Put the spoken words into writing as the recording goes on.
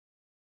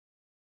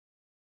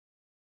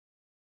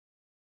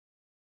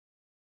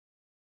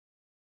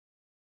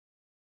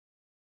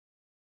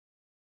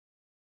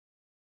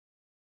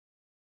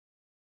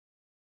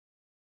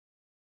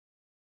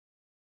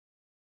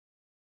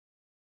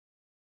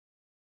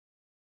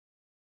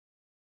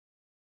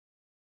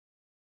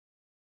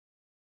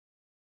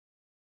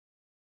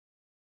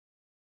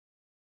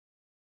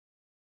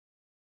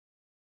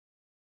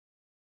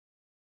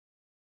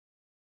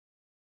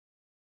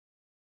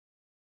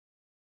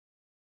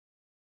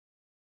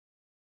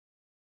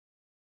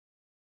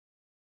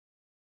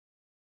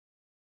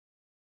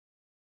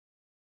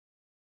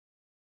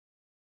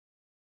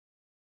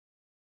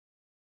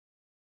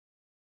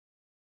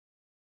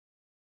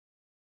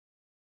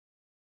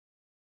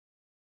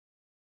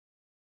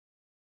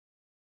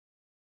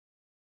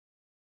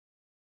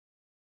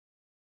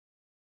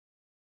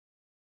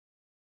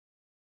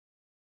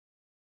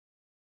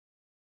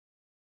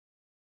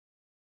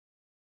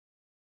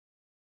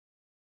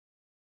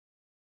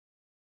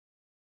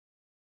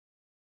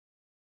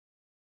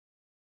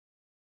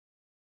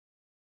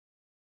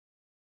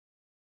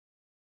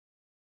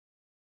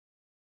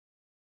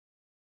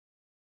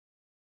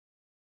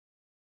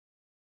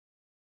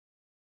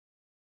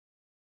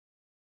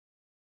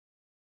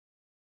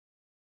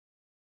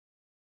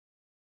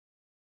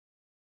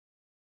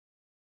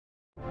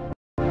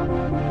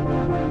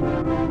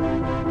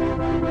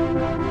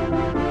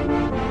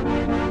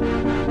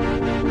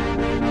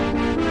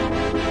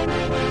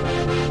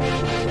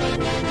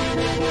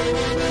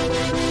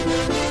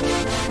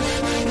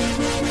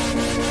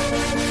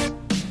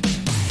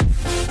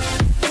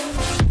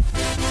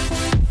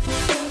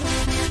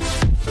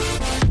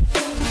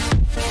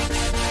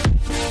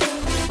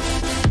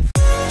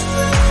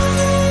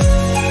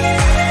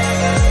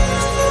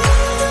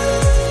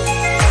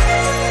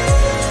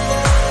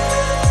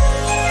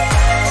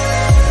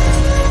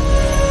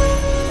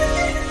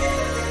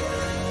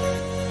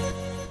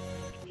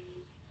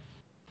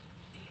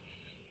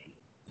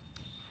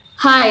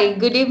Hi,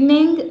 good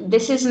evening.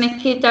 This is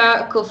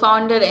Nikita,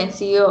 co-founder and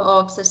CEO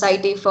of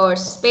Society for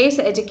Space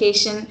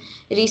Education,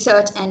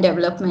 Research and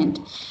Development.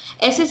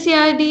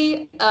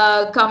 SSERD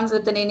comes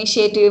with an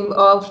initiative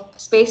of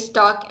Space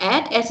Talk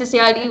at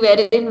SSERD,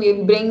 wherein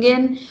we bring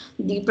in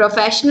the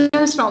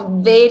professionals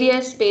from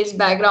various space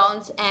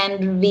backgrounds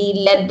and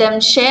we let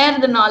them share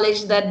the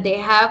knowledge that they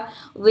have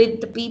with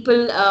the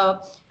people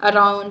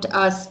around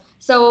us.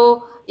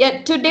 So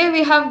yeah, today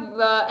we have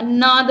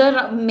another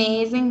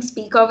amazing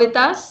speaker with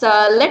us.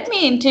 Let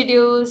me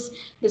introduce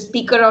the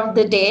speaker of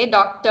the day,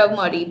 Dr.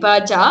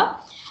 Moriba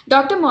Jah.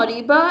 Dr.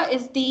 Moriba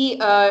is the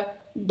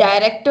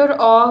Director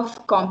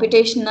of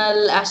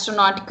Computational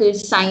Astronautical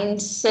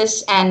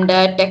Sciences and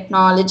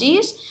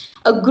Technologies,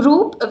 a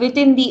group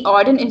within the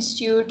Oden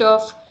Institute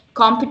of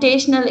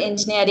Computational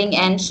Engineering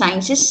and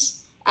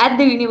Sciences at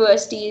the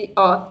University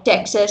of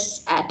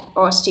Texas at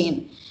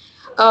Austin.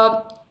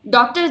 Uh,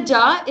 Dr.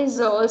 Jah is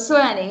also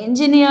an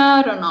engineer,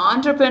 an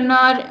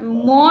entrepreneur.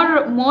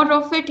 More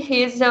of it,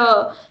 he's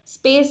a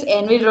space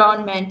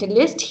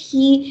environmentalist.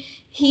 He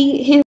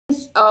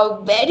is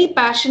very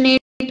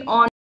passionate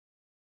on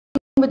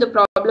with the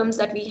problems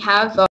that we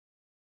have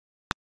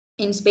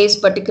in space,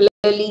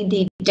 particularly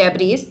the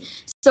debris.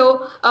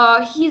 So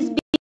he's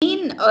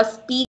been a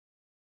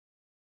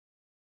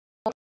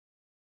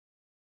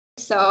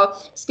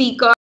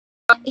speaker.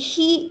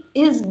 He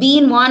has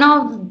been one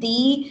of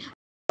the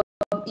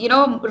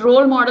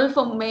role model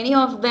for many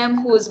of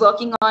them who is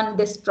working on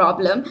this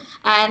problem,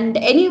 and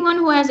anyone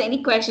who has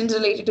any questions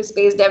related to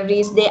space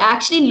debris, they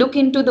actually look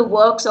into the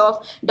works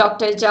of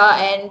Dr. Jah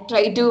and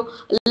try to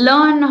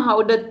learn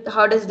how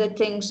does the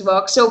things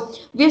work. So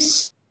we're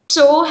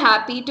so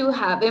happy to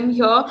have him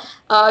here.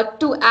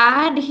 To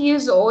add, he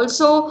is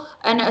also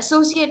an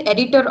associate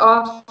editor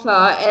of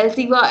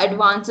Elsevier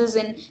Advances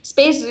in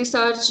Space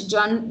Research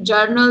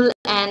Journal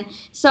and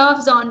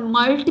serves on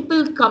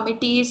multiple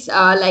committees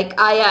like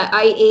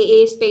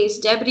IAA Space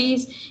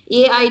Debris,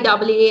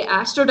 AIAA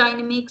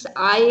Astrodynamics,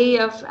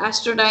 IAF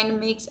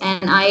Astrodynamics,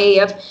 and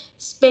IAF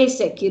Space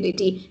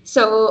Security.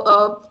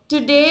 So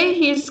today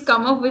he's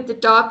come up with a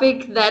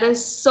topic that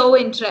is so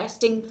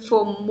interesting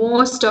for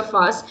most of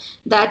us.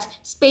 That's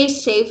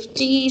space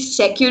safety,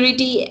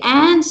 security,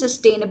 and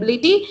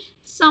sustainability.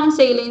 Some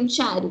salient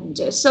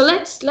challenges. So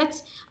let's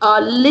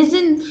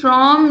listen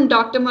from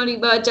Dr.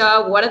 Moriba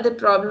Jah. What are the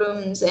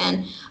problems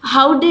and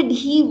how did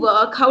he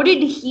work? How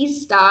did he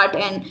start?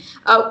 And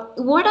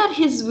what are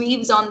his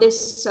views on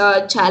this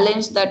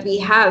challenge that we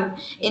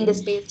have in the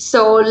space?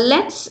 So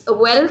let's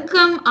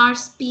welcome our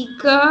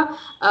speaker.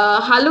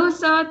 Hello,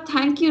 sir.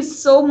 Thank you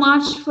so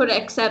much for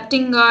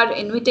accepting our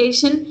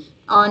invitation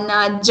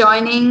on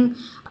joining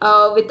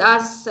with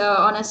us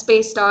on a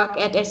space talk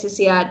at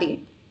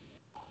SSERD.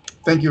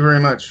 Thank you very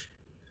much.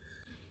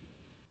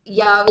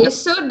 Yeah, we're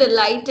so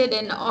delighted,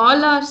 and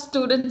all our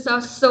students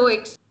are so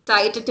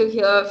excited to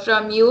hear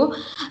from you.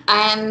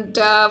 And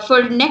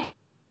for next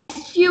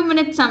few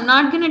minutes, I'm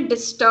not going to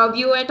disturb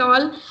you at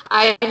all.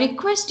 I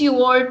request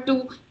you all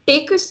to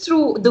take us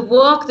through the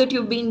work that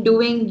you've been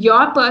doing,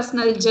 your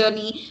personal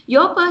journey,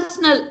 your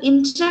personal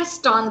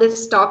interest on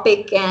this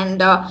topic,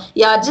 and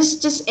yeah,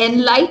 just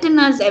enlighten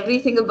us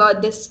everything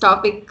about this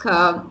topic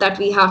that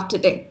we have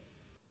today.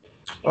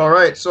 All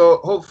right, so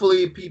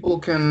hopefully people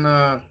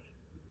can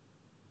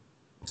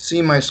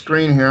see my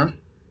screen here.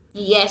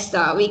 Yes,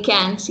 sir, we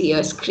can see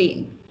your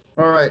screen.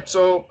 All right,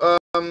 so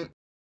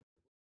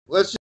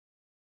let's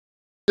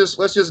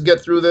just get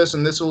through this,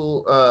 and this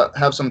will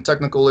have some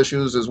technical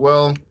issues as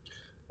well.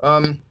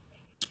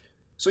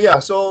 So yeah,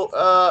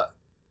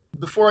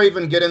 before I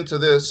even get into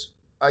this,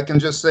 I can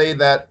just say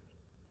that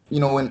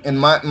in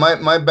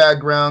my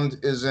background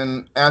is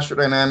in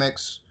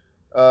astrodynamics,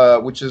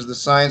 which is the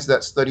science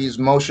that studies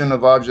motion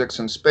of objects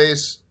in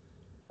space.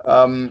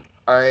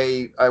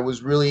 I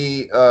was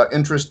really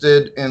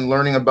interested in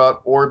learning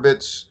about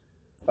orbits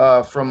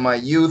from my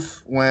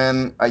youth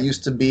when I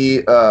used to be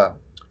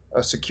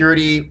a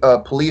security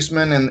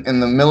policeman in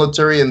the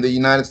military in the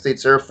United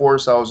States Air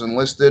Force. I was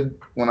enlisted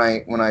when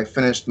I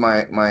finished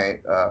my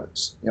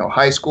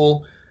high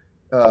school,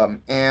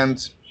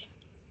 and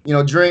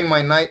during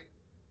my night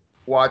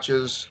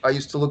watches, I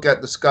used to look at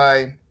the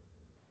sky,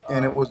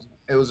 and it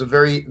was a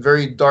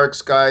very dark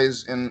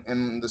skies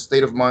in the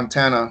state of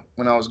Montana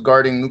when I was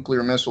guarding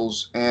nuclear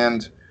missiles,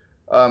 and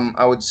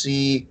I would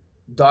see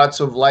dots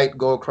of light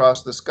go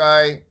across the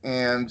sky,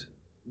 and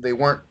they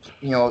weren't,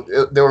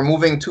 they were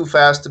moving too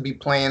fast to be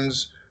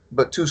planes,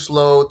 but too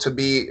slow to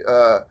be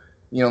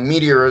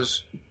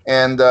meteors,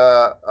 and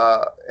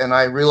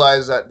I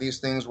realized that these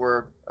things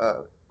were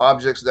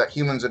objects that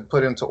humans had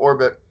put into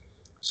orbit.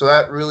 So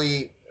that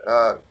really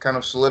kind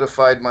of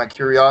solidified my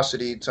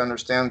curiosity to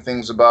understand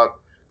things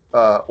about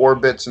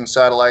orbits and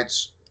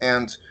satellites.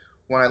 And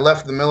when I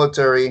left the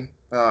military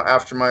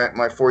after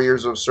my 4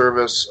 years of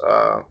service,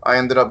 I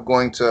ended up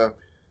going to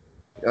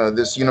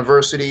this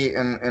university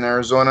in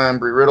Arizona,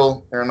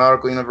 Embry-Riddle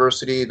Aeronautical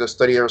University, to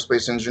study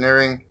aerospace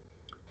engineering.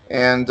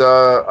 And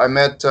I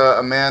met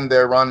a man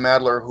there, Ron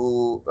Madler,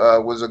 who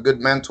was a good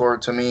mentor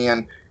to me,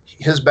 and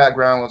his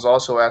background was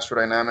also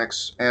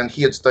astrodynamics, and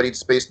he had studied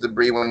space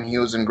debris when he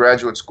was in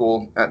graduate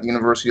school at the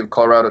University of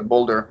Colorado at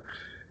Boulder.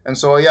 And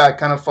so, yeah, I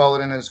kind of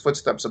followed in his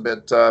footsteps a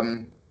bit,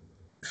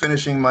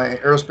 finishing my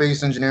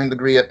aerospace engineering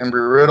degree at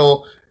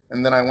Embry-Riddle,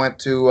 and then I went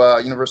to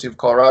University of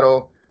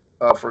Colorado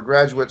for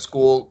graduate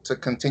school to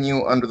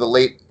continue under the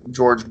late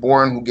George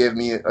Bourne, who gave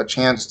me a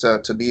chance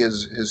to be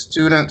his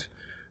student.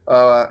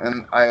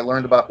 And I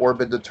learned about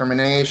orbit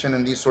determination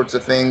and these sorts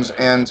of things.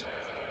 And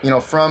you know,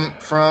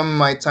 from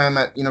my time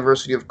at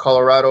University of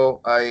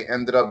Colorado, I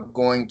ended up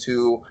going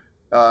to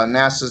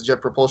NASA's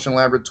Jet Propulsion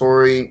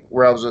Laboratory,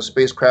 where I was a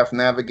spacecraft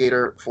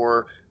navigator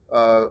for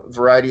a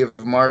variety of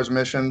Mars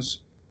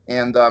missions.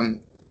 And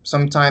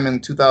sometime in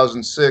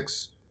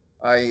 2006,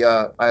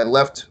 I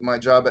left my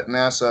job at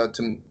NASA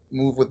to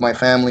move with my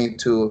family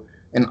to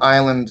an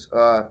island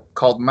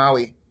called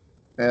Maui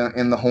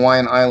in the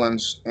Hawaiian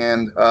Islands.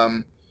 And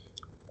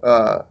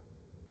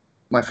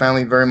my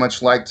family very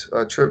much liked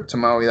a trip to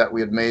Maui that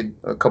we had made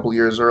a couple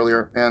years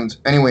earlier. And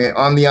anyway,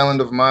 on the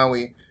island of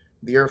Maui,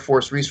 the Air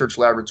Force Research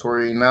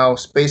Laboratory, now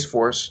Space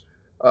Force,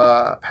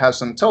 has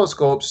some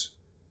telescopes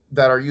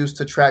that are used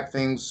to track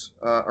things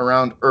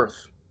around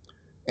Earth.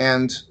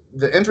 And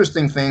the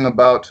interesting thing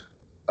about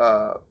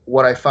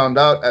what I found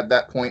out at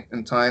that point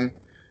in time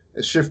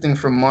is shifting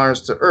from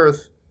Mars to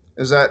Earth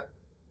is that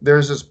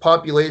there's this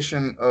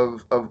population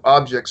of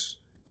objects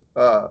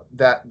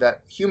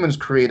that humans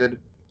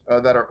created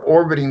that are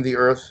orbiting the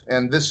Earth,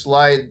 and this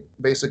slide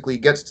basically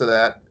gets to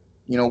that.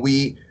 You know,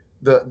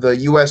 the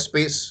U.S.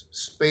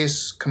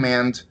 Space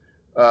Command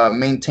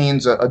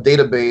maintains a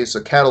database,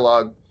 a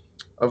catalog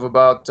of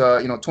about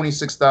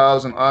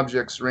 26,000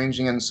 objects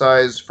ranging in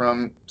size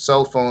from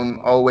cell phone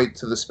all the way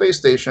to the space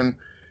station,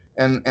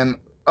 and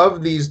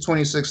of these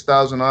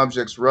 26,000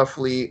 objects,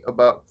 roughly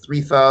about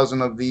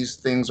 3,000 of these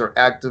things are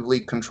actively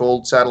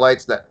controlled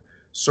satellites that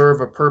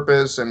serve a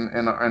purpose and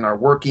are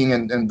working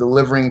and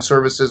delivering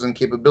services and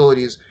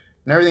capabilities,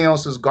 and everything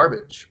else is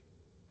garbage,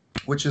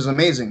 which is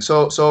amazing.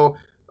 So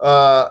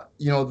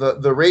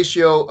the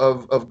ratio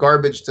of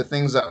garbage to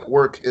things that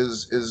work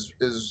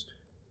is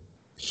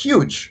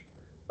huge.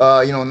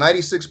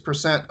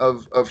 96%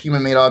 of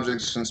human-made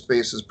objects in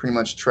space is pretty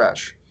much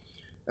trash.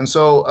 And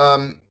so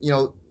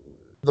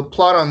the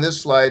plot on this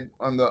slide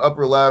on the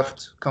upper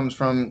left comes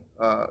from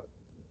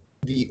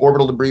the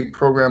Orbital Debris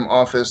Program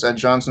Office at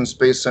Johnson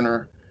Space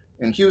Center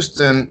in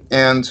Houston,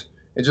 and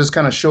it just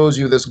kind of shows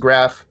you this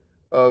graph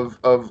of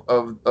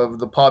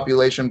the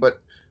population.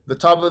 But the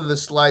top of the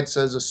slide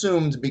says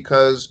assumed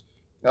because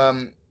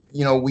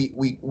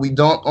we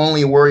don't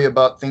only worry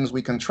about things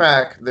we can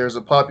track. There's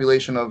a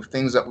population of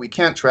things that we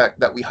can't track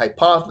that we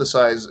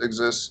hypothesize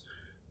exists,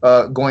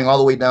 going all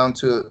the way down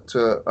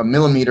to a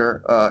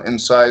millimeter in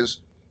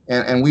size.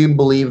 And we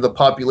believe the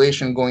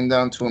population going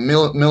down to a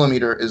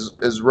millimeter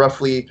is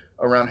roughly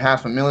around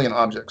 500,000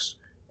 objects.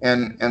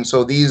 And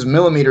so these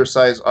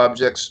millimeter-sized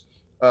objects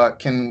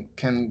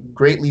can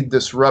greatly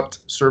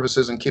disrupt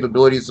services and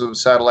capabilities of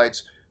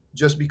satellites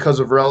just because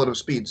of relative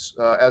speeds.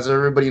 As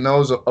everybody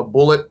knows, a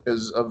bullet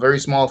is a very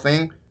small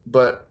thing,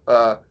 but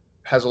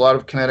has a lot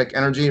of kinetic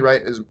energy,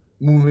 right? Is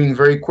moving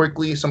very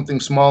quickly. Something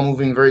small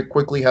moving very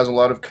quickly has a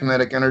lot of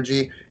kinetic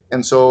energy.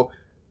 And so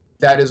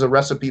that is a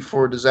recipe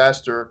for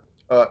disaster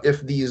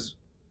if these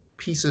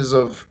pieces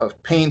of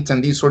paint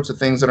and these sorts of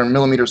things that are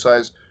millimeter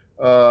size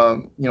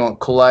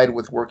collide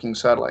with working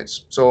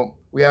satellites. So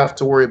we have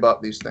to worry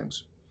about these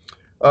things.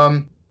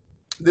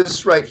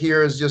 This right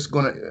here is just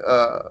going to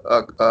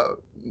a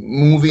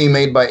movie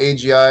made by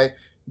AGI.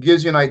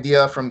 Gives you an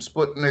idea from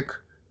Sputnik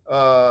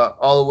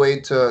all the way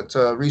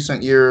to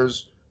recent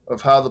years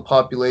of how the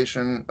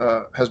population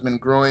has been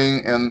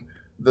growing, and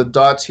the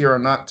dots here are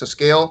not to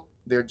scale.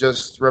 They're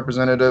just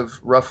representative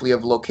roughly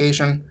of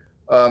location.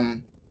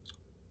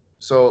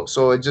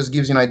 So it just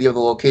gives you an idea of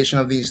the location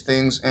of these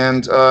things.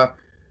 And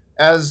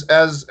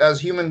as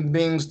human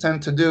beings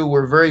tend to do,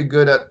 we're very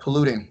good at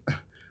polluting.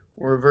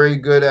 We're very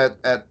good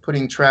at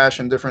putting trash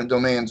in different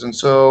domains. And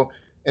so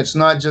it's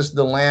not just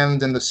the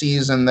land and the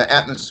seas and the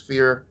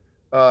atmosphere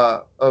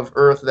of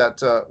Earth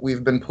that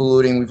we've been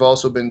polluting. We've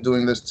also been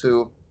doing this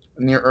to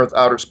near-Earth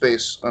outer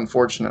space,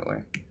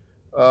 unfortunately.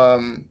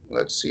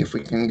 Let's see if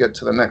we can get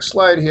to the next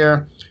slide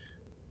here.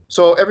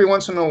 So every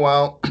once in a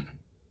while,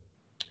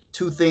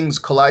 two things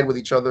collide with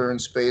each other in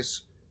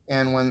space.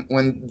 And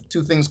when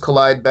two things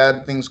collide,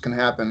 bad things can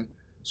happen.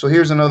 So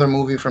here's another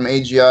movie from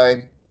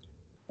AGI.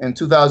 In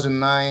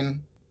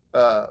 2009,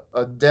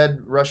 a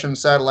dead Russian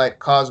satellite,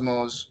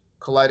 Cosmos,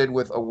 collided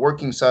with a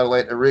working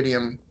satellite,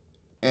 Iridium,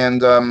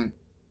 and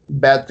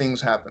bad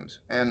things happened.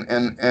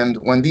 And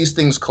when these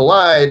things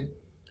collide,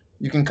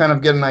 you can kind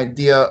of get an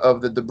idea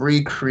of the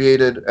debris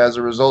created as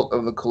a result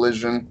of the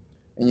collision,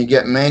 and you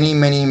get many,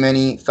 many,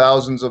 many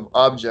thousands of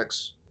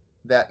objects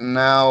that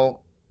now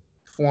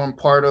form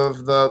part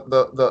of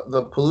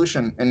the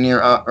pollution in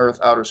near-Earth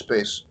outer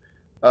space.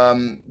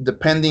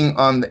 Depending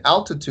on the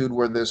altitude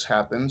where this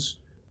happens,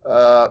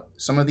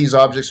 some of these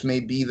objects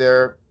may be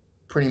there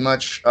pretty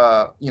much,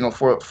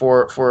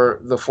 for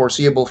the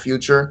foreseeable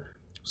future.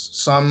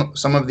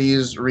 Some of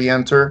these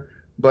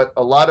re-enter, but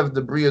a lot of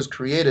debris is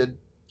created,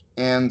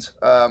 and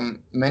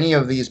many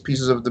of these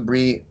pieces of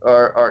debris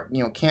are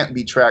can't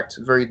be tracked,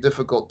 very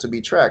difficult to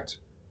be tracked.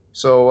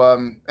 So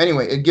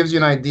anyway, it gives you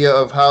an idea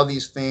of how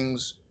these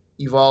things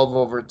evolve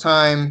over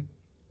time,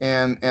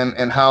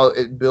 and how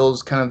it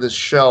builds kind of this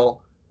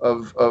shell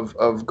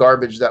of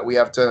garbage that we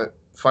have to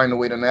find a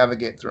way to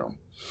navigate through.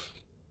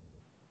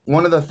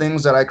 One of the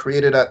things that I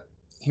created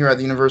here at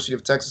the University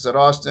of Texas at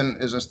Austin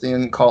is this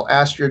thing called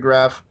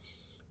Astrograph.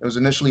 It was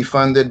initially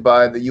funded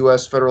by the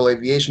U.S. Federal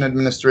Aviation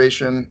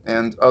Administration,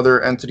 and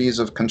other entities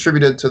have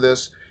contributed to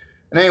this.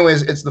 And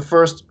anyways, it's the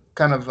first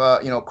kind of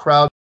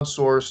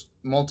crowdsourced,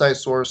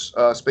 multi-source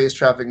space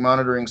traffic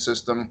monitoring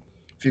system.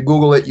 If you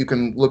Google it, you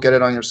can look at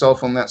it on your cell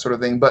phone, that sort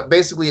of thing. But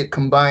basically, it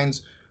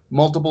combines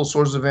multiple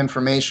sources of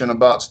information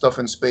about stuff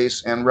in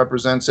space and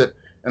represents it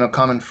in a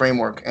common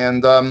framework.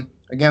 And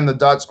again, the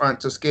dots aren't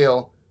to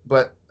scale,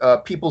 but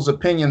people's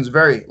opinions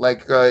vary.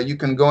 Like you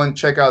can go and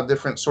check out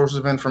different sources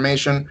of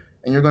information,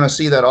 and you're going to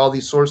see that all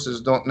these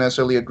sources don't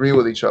necessarily agree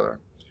with each other.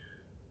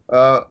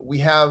 We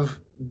have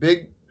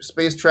big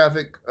space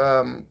traffic,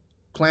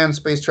 planned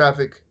space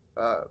traffic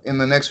in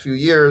the next few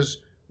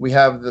years. We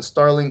have the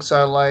Starlink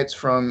satellites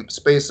from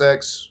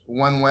SpaceX.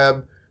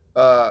 OneWeb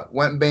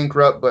went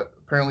bankrupt, but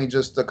apparently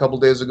just a couple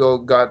days ago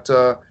got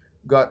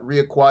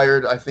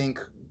reacquired. I think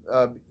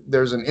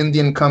there's an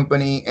Indian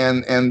company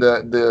and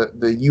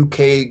the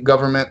UK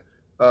government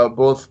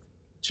both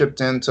chipped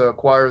in to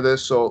acquire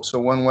this. So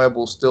OneWeb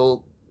will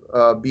still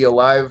be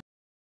alive.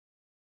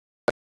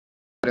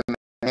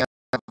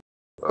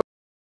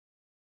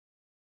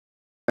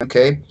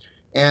 Okay,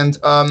 and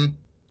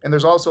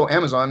there's also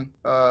Amazon,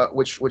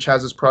 which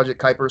has this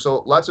Project Kuiper. So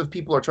lots of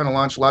people are trying to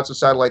launch lots of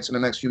satellites in the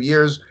next few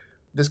years.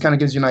 This kind of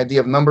gives you an idea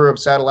of number of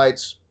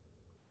satellites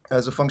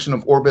as a function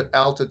of orbit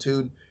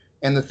altitude.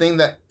 And the thing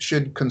that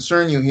should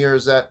concern you here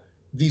is that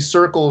these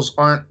circles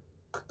aren't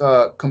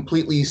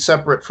completely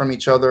separate from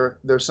each other.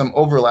 There's some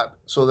overlap,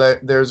 so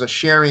that there's a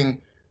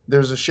sharing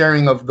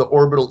of the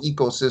orbital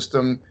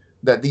ecosystem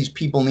that these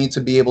people need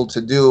to be able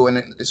to do,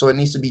 and so it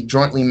needs to be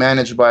jointly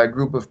managed by a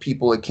group of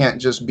people. It can't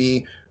just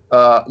be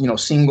one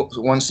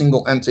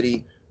single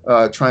entity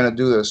trying to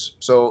do this.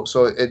 So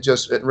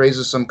it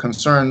raises some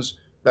concerns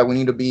that we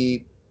need to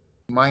be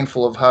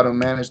mindful of how to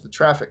manage the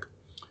traffic.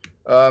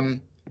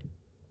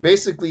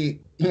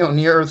 Basically,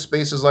 near-Earth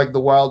space is like the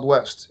Wild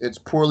West. It's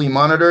poorly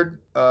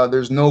monitored.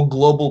 There's no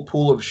global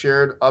pool of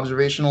shared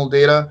observational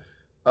data.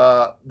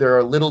 There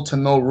are little to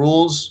no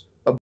rules.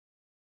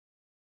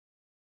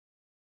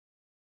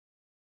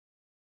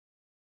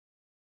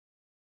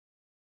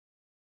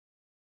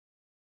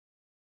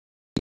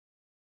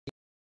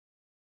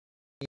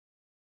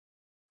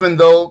 Even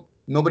though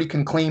nobody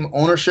can claim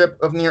ownership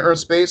of near-Earth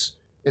space,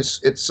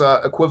 it's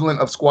equivalent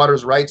of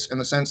squatters' rights in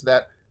the sense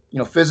that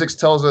physics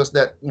tells us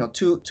that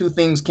two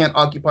things can't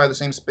occupy the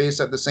same space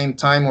at the same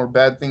time, or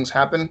bad things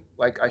happen,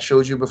 like I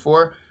showed you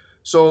before.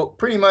 So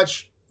pretty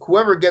much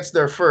whoever gets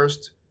there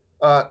first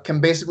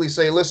can basically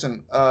say,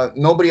 listen,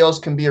 nobody else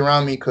can be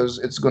around me because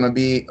it's going to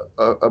be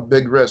a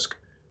big risk.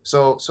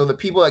 So the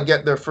people that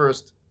get there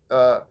first,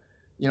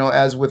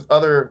 as with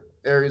other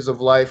areas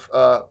of life,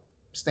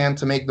 stand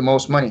to make the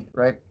most money,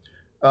 right?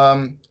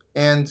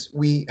 And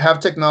we have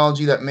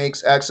technology that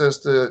makes access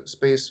to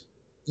space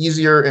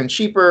easier and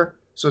cheaper.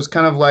 So it's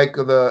kind of like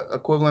the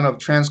equivalent of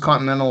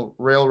transcontinental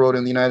railroad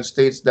in the United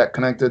States that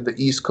connected the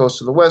East Coast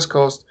to the West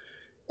Coast.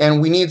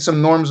 And we need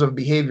some norms of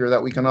behavior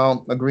that we can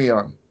all agree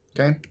on,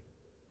 okay?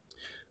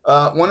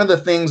 One of the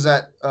things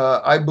that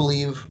I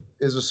believe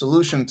is a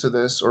solution to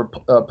this, or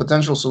a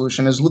potential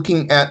solution, is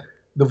looking at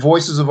the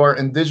voices of our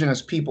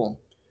indigenous people.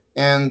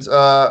 And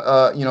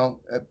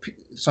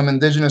some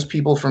indigenous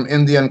people from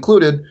India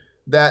included,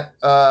 that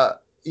there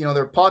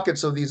are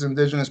pockets of these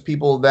indigenous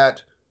people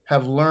that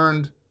have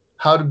learned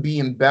how to be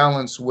in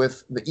balance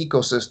with the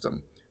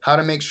ecosystem, how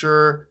to make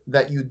sure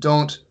that you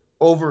don't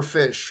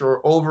overfish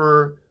or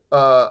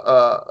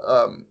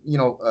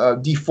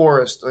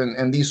deforest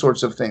and these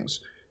sorts of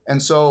things.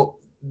 And so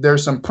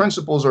there's some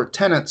principles or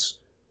tenets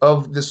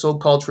of the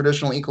so-called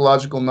traditional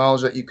ecological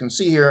knowledge that you can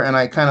see here, and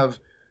I kind of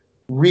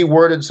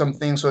reworded some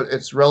things so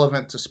it's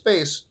relevant to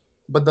space.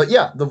 But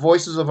the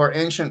voices of our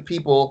ancient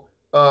people,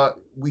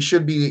 we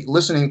should be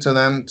listening to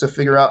them to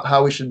figure out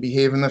how we should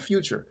behave in the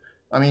future.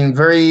 I mean,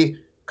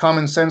 very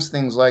common sense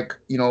things like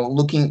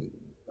looking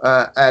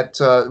at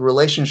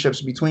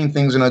relationships between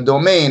things in a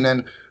domain,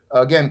 and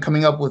again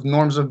coming up with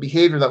norms of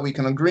behavior that we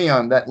can agree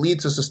on that lead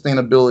to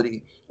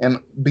sustainability,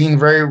 and being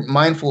very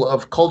mindful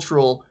of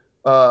cultural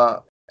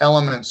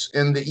elements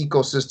in the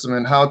ecosystem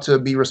and how to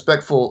be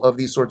respectful of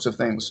these sorts of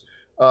things.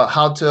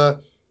 How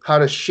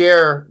to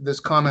share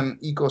this common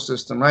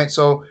ecosystem, right?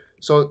 So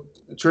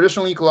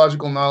traditional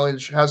ecological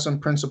knowledge has some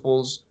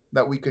principles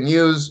that we can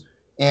use,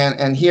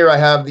 and here I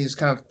have these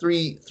kind of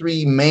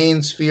three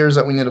main spheres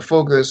that we need to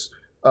focus.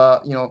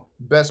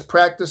 Best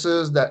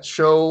practices that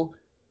show,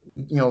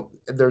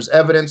 there's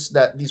evidence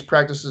that these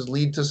practices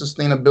lead to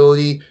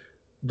sustainability.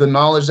 the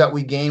knowledge that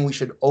we gain, we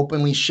should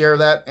openly share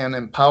that and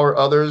empower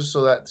others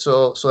so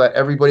that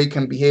everybody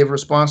can behave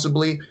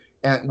responsibly,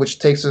 and which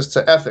takes us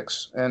to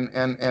ethics and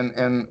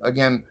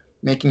again,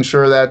 making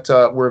sure that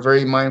we're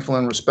very mindful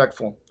and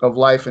respectful of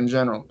life in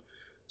general.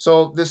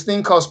 So this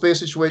thing called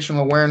space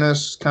situational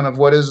awareness, kind of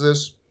what is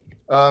this?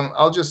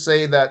 I'll just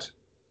say that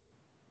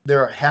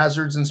there are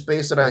hazards in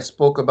space that I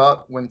spoke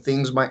about when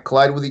things might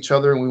collide with each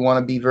other, and we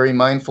want to be very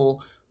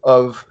mindful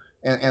of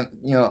and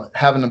you know,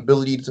 have an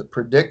ability to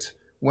predict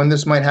when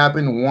this might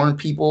happen, warn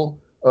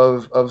people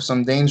of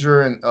some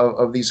danger and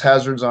of these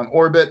hazards on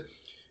orbit.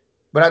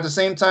 But at the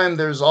same time,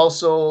 there's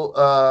also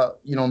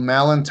you know,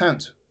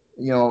 malintent.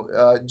 You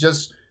know,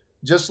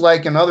 just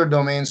like in other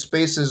domains,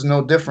 space is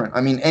no different.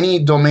 I mean, any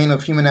domain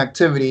of human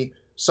activity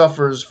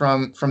suffers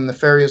from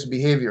nefarious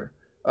behavior.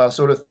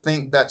 So to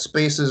think that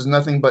space is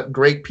nothing but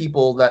great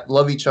people that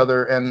love each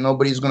other and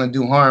nobody's going to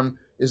do harm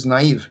is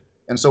naive.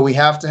 And so we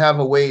have to have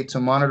a way to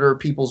monitor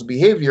people's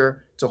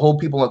behavior, to hold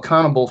people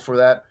accountable for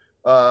that,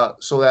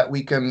 so that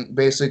we can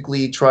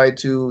basically try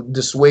to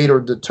dissuade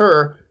or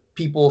deter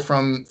people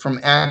from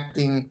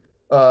acting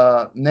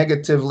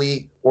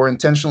negatively or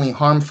intentionally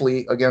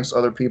harmfully against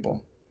other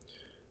people.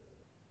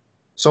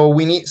 So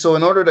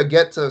in order to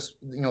get to,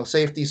 you know,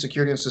 safety,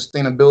 security, and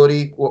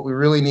sustainability, what we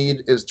really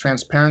need is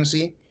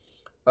transparency.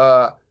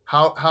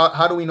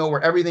 How do we know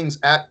where everything's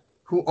at?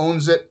 Who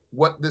owns it?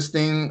 What this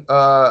thing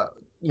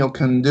you know,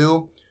 can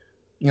do?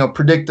 You know,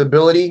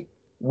 predictability.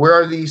 Where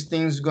are these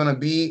things going to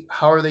be?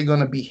 How are they going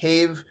to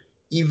behave?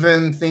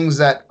 Even things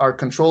that are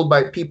controlled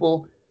by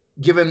people.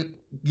 Given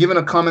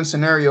a common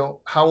scenario,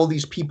 how will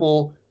these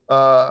people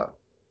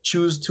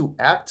choose to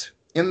act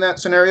in that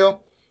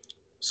scenario?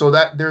 So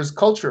that there's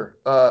culture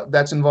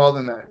that's involved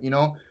in that. You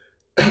know,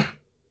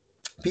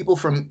 people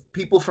from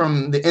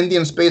the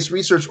Indian Space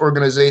Research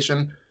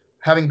Organization,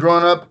 having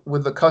grown up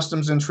with the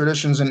customs and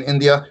traditions in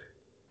India,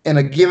 in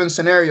a given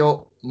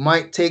scenario,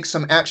 might take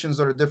some actions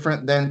that are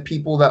different than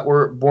people that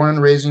were born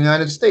and raised in the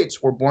United States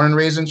or born and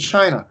raised in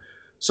China.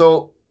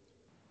 So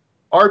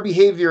our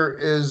behavior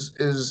is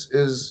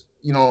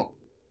you know,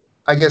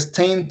 I guess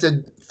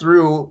tainted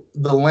through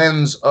the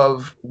lens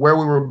of where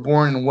we were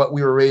born and what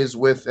we were raised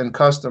with and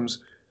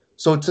customs.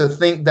 So to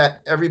think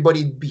that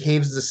everybody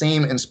behaves the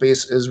same in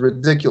space is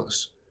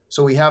ridiculous.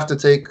 So we have to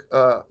take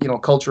you know,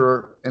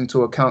 culture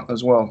into account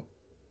as well.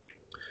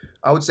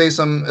 I would say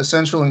some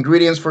essential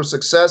ingredients for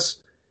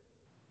success.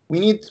 We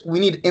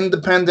need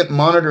independent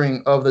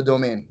monitoring of the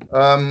domain.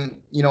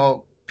 You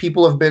know,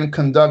 people have been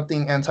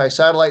conducting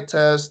anti-satellite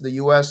tests. The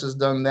U.S. has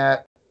done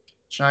that.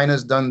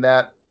 China's done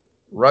that.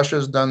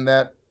 Russia's done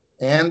that.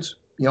 And,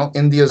 you know,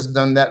 India's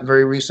done that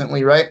very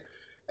recently, right?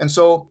 And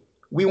so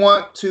we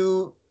want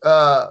to,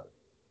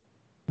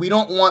 we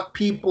don't want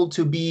people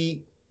to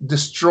be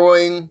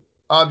destroying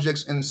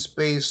objects in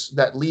space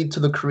that lead to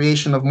the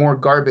creation of more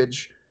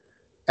garbage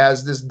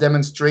as this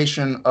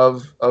demonstration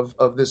of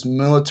this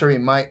military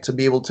might to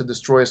be able to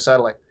destroy a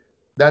satellite.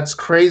 That's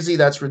crazy.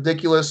 That's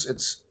ridiculous.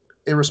 It's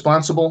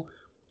irresponsible.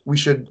 We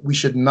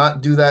should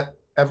not do that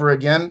ever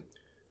again.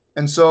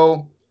 And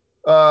so,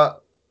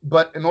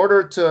 but in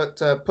order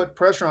to put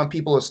pressure on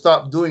people to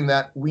stop doing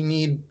that, we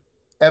need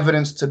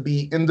evidence to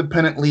be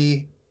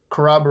independently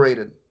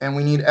corroborated, and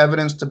we need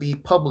evidence to be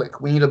public.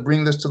 We need to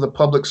bring this to the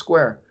public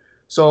square.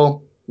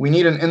 So we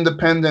need an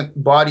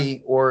independent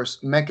body or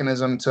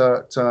mechanism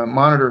to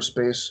monitor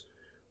space.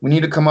 We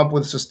need to come up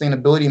with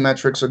sustainability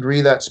metrics,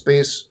 agree that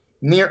space,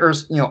 near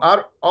Earth, you know,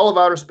 all of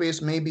outer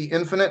space may be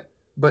infinite,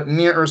 but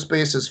near Earth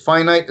space is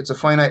finite. It's a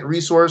finite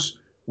resource.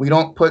 We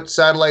don't put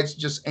satellites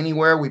just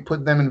anywhere. We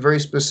put them in very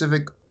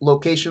specific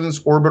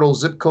locations, orbital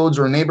zip codes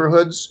or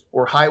neighborhoods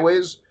or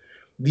highways.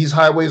 These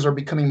highways are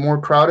becoming more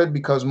crowded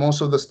because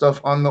most of the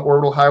stuff on the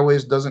orbital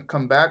highways doesn't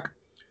come back.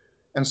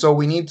 And so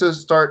we need to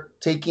start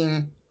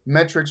taking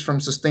metrics from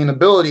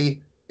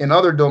sustainability in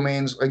other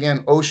domains,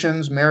 again,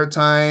 oceans,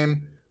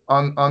 maritime,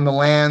 on the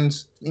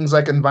land, things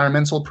like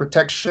environmental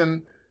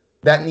protection.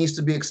 That needs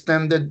to be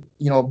extended,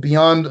 you know,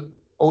 beyond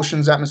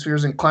oceans,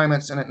 atmospheres, and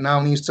climates, and it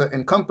now needs to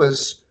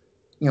encompass,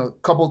 you know, a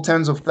couple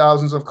tens of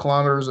thousands of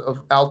kilometers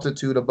of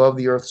altitude above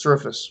the Earth's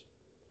surface.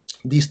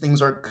 These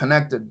things are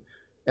connected,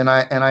 and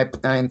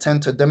I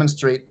intend to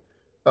demonstrate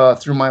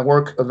through my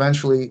work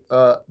eventually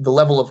the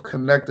level of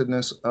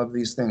connectedness of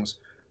these things.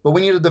 But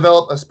we need to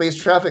develop a space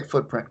traffic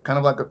footprint, kind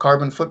of like a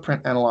carbon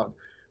footprint analog.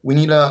 We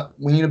need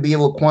to be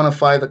able to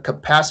quantify the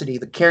capacity,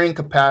 the carrying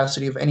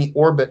capacity of any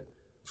orbit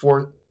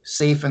for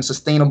safe and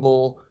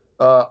sustainable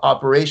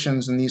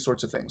operations and these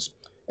sorts of things.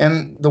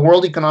 And the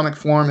World Economic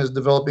Forum is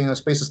developing a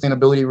space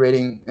sustainability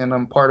rating, and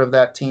I'm part of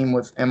that team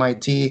with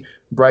MIT,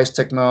 Bryce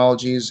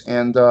Technologies,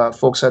 and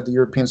folks at the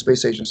European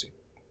Space Agency.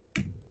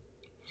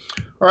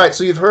 All right,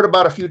 so you've heard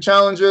about a few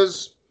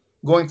challenges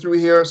going through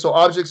here. So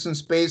objects in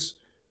space.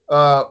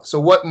 So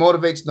what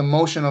motivates the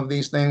motion of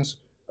these things?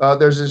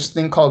 There's this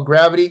thing called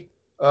gravity.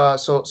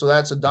 So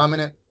that's a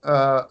dominant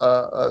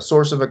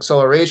source of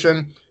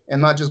acceleration,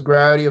 and not just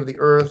gravity of the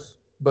Earth,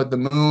 but the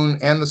moon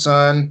and the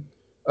sun.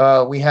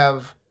 We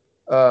have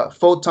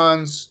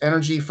photons,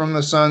 energy from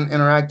the sun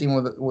interacting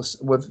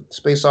with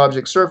space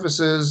object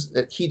surfaces.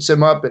 It heats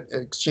them up. It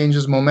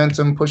exchanges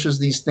momentum, pushes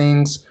these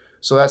things.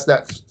 So that's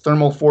that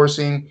thermal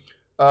forcing.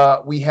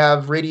 We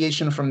have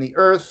radiation from the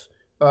Earth,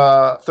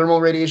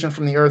 thermal radiation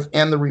from the Earth,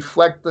 and the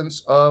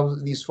reflectance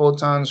of these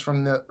photons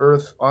from the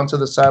Earth onto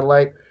the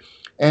satellite.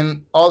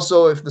 And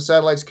also, if the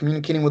satellite's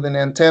communicating with an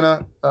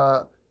antenna,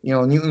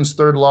 Newton's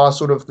third law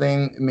sort of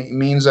thing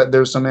means that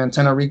there's some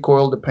antenna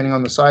recoil depending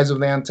on the size of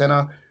the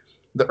antenna.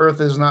 The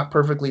Earth is not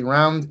perfectly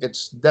round.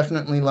 It's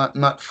definitely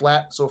not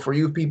flat. So for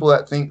you people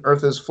that think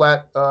Earth is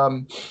flat,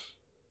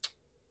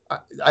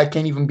 I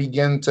can't even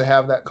begin to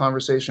have that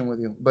conversation with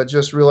you. But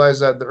just realize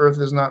that the Earth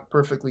is not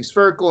perfectly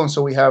spherical, and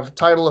so we have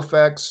tidal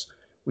effects.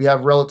 We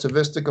have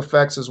relativistic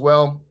effects as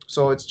well.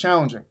 So it's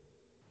challenging.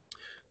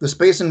 The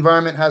space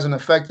environment has an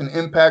effect and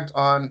impact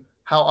on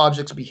how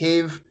objects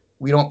behave.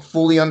 We don't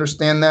fully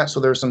understand that, so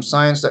there's some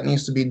science that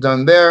needs to be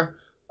done there.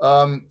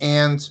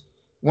 And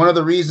one of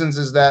the reasons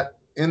is that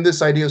in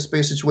this idea of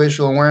space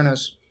situational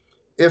awareness,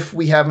 if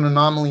we have an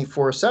anomaly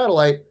for a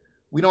satellite,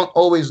 we don't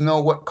always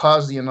know what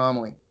caused the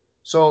anomaly.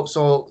 So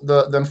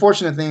the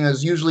unfortunate thing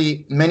is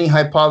usually many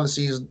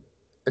hypotheses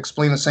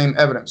explain the same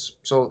evidence.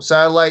 So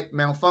satellite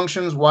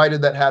malfunctions, why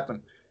did that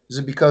happen? Is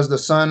it because the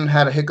sun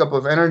had a hiccup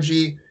of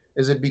energy?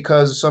 Is it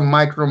because some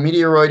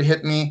micrometeoroid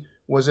hit me?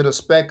 Was it a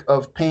speck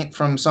of paint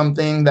from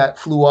something that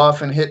flew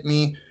off and hit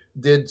me?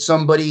 Did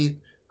somebody,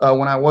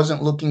 when I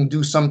wasn't looking,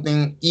 do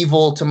something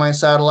evil to my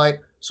satellite?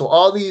 So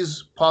all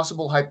these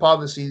possible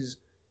hypotheses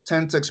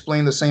tend to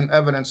explain the same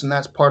evidence, and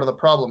that's part of the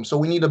problem. So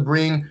we need to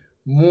bring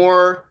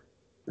more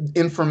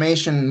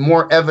information,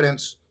 more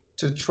evidence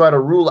to try to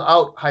rule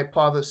out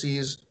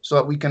hypotheses so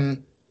that we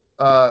can,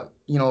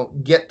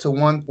 get to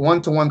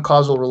one-to-one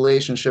causal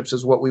relationships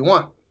is what we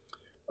want.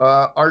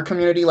 Our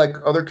community, like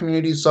other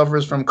communities,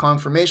 suffers from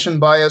confirmation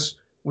bias,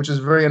 which is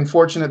very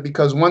unfortunate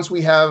because once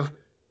we have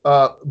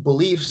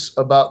beliefs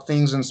about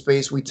things in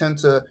space, we tend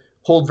to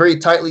hold very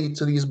tightly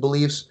to these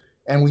beliefs,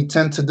 and we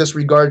tend to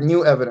disregard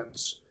new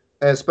evidence,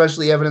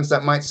 especially evidence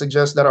that might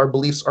suggest that our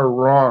beliefs are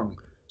wrong.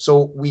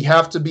 So we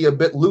have to be a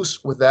bit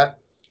loose with that.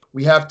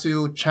 We have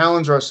to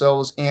challenge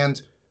ourselves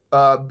and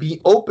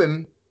be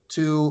open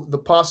to the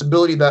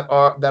possibility that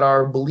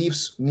our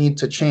beliefs need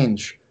to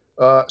change.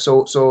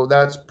 So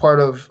that's part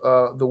of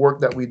the work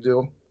that we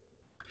do.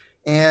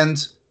 And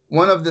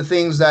one of the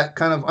things that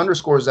kind of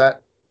underscores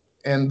that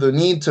and the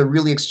need to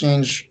really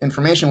exchange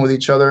information with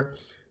each other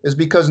is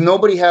because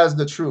nobody has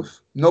the truth.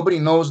 Nobody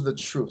knows the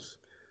truth.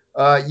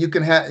 You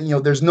can have,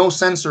 there's no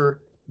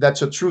sensor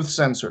that's a truth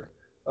sensor.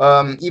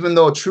 Even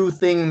though a true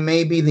thing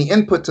may be the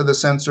input to the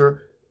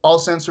sensor, all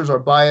sensors are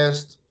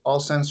biased. All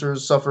sensors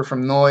suffer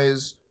from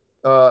noise.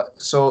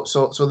 So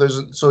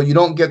you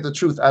don't get the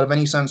truth out of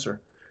any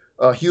sensor,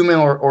 human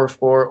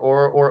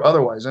or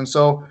otherwise. And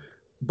so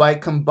by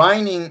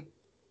combining,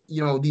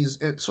 these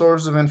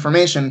sources of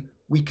information,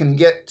 we can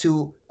get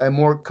to a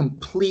more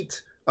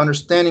complete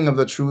understanding of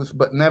the truth,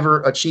 but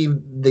never achieve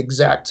the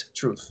exact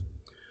truth.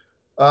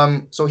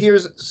 So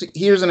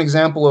here's an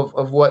example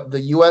of what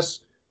the U.S.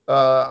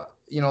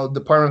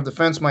 Department of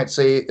Defense might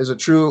say is a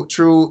true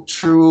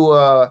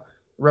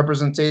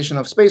representation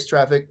of space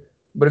traffic.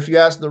 But if you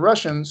ask the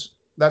Russians,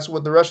 that's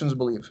what the Russians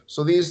believe.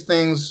 So these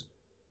things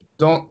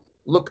don't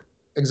look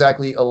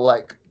exactly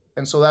alike.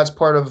 And so that's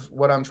part of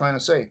what I'm trying to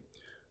say.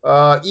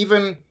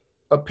 Even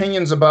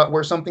opinions about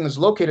where something is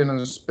located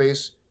in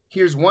space,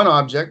 here's one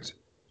object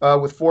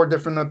with 4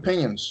 different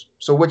opinions.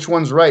 So which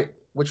one's right?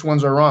 Which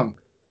ones are wrong?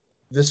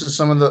 This is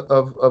some of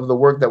the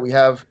work that we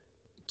have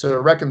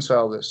to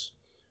reconcile this.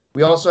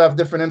 We also have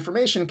different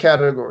information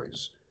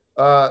categories.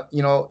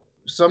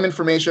 Some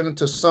information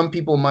to some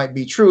people might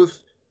be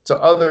truth. To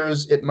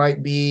others, it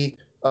might be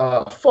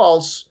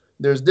false.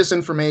 There's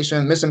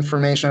disinformation,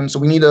 misinformation. So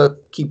we need to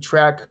keep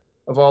track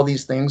of all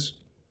these things.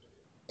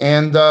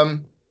 And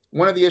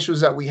one of the issues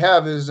that we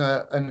have is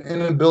an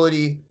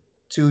inability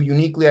to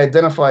uniquely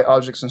identify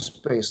objects in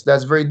space.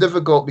 That's very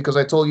difficult because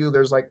I told you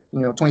there's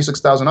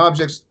 26,000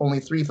 objects,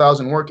 only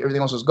 3,000 work,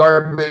 everything else is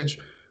garbage.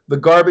 The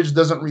garbage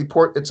doesn't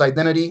report its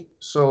identity.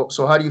 So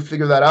how do you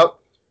figure that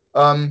out?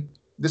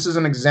 This is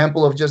an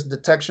example of just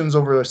detections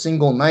over a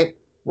single night,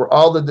 where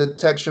all the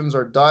detections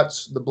are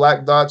dots. The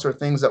black dots are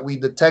things that we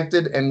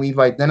detected and we've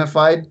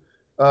identified,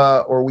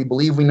 or we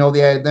believe we know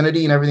the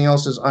identity, and everything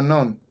else is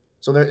unknown.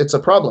 So it's a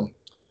problem.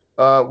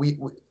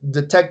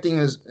 Detecting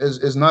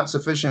is not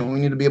sufficient. We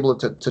need to be able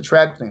to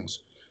track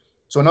things.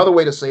 So another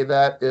way to say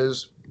that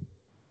is,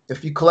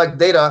 if you collect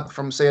data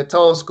from, say, a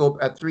telescope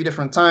at 3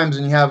 different times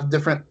and you have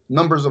different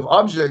numbers of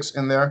objects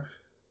in there,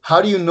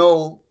 how do you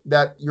know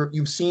that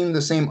you've seen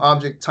the same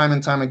object time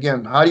and time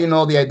again? How do you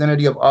know the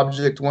identity of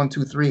object 1,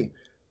 2, 3?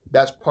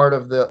 That's part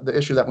of the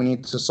issue that we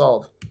need to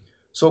solve.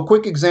 So a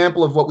quick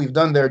example of what we've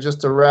done there,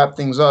 just to wrap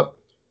things up,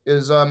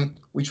 is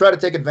we try to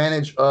take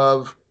advantage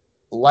of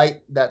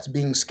light that's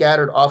being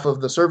scattered off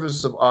of the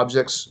surface of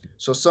objects.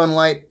 So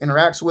sunlight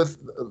interacts with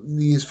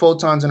these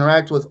photons,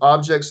 interact with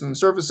objects and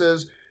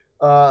surfaces.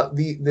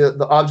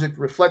 The object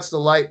reflects the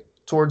light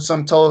towards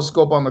some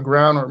telescope on the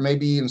ground or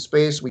maybe in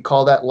space. We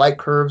call that light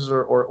curves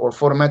or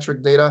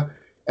photometric data.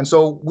 And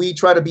so we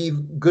try to be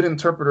good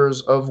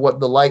interpreters of what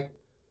the light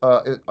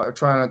are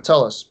trying to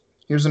tell us.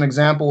 Here's an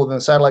example with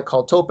a satellite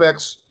called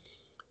TOPEX.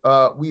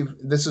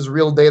 This is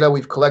real data.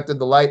 We've collected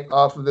the light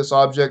off of this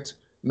object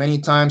many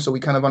times, so we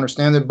kind of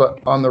understand it. But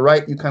on the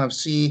right, you kind of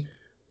see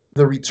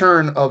the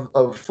return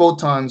of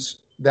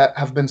photons that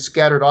have been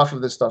scattered off of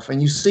this stuff.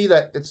 And you see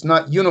that it's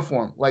not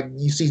uniform. Like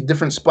you see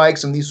different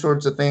spikes and these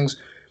sorts of things.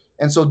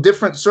 And so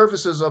different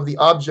surfaces of the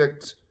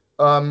object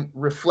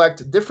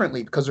reflect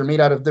differently because they're made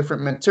out of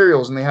different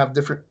materials and they have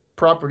different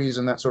properties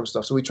and that sort of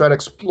stuff. So we try to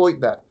exploit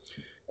that.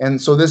 And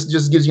so this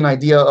just gives you an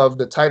idea of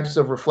the types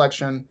of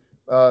reflection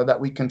that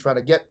we can try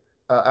to get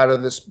out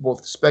of this,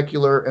 both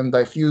specular and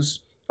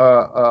diffuse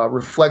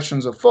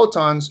reflections of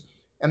photons.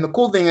 And the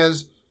cool thing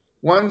is,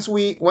 once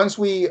we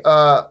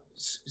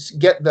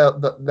get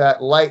that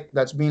light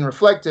that's being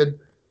reflected,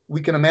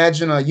 we can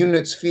imagine a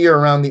unit sphere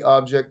around the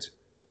object.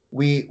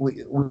 We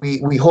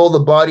hold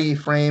the body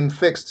frame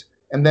fixed,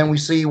 and then we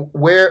see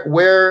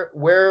where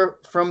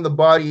from the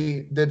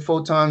body did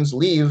photons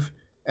leave,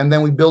 and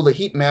then we build a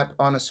heat map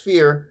on a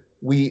sphere.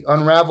 We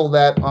unravel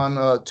that on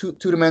a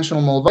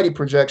two-dimensional Mulvity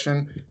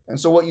projection, and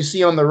so what you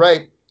see on the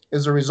right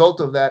is a result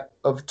of that,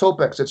 of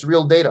TOPEX. It's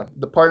real data.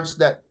 The parts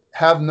that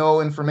have no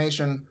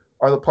information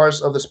are the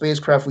parts of the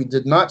spacecraft we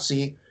did not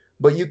see,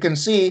 but you can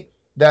see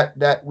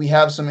that we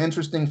have some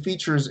interesting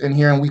features in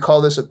here, and we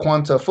call this a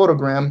quanta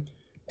photogram.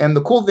 And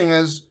the cool thing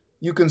is,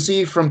 you can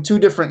see from two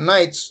different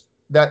nights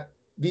that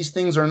these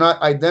things are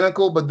not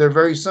identical, but they're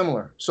very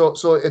similar. So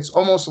it's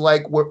almost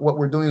like what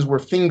we're doing is we're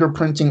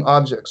fingerprinting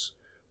objects.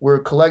 We're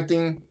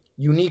collecting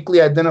uniquely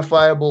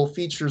identifiable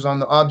features on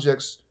the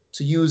objects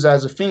to use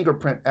as a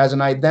fingerprint, as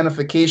an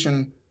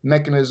identification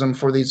mechanism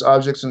for these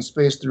objects in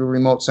space through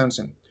remote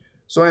sensing.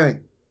 So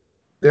anyway,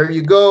 there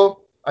you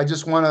go. I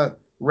just want to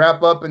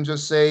wrap up and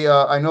just say,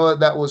 I know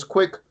that was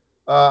quick.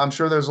 I'm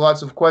sure there's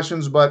lots of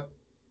questions, but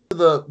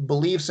the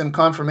beliefs and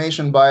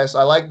confirmation bias,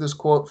 I like this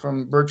quote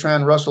from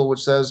Bertrand Russell,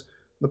 which says,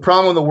 "The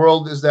problem of the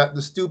world is that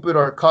the stupid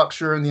are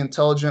cocksure and the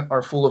intelligent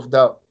are full of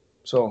doubt."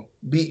 So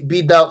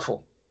be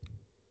doubtful.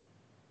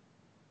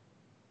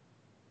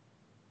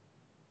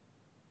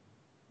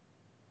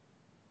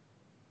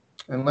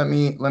 And let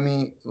me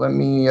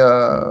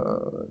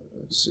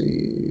let's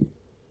see,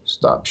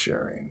 stop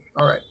sharing.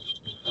 All right.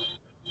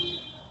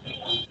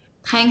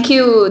 Thank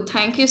you,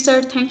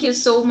 sir. Thank you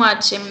so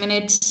much. I mean,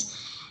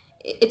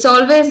 it's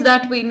always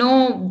that we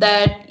know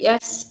that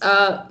yes,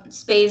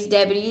 space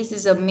debris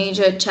is a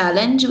major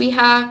challenge we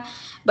have,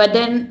 but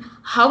then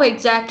how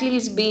exactly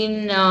is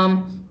being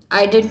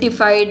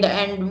identified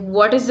and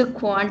what is the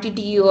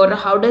quantity or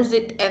how does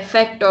it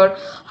affect or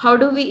how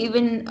do we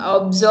even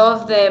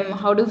observe them,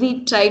 how do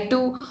we try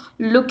to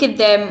look at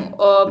them,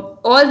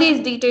 all these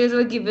details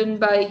were given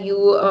by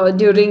you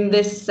during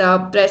this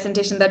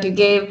presentation that you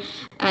gave,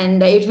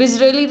 and it was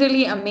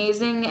really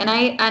amazing. And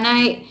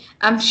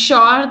I'm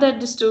sure that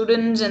the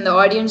students and the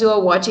audience who are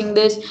watching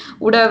this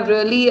would have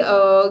really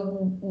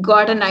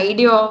got an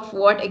idea of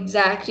what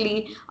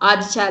exactly are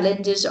the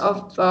challenges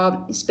of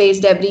space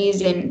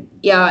debris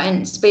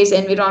and space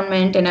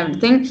environment and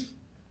everything.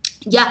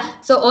 Yeah,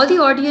 so all the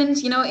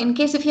audience, in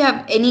case if you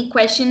have any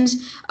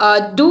questions,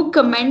 do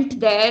comment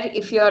there.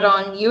 If you're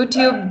on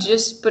YouTube,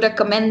 just put a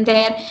comment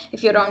there.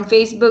 If you're on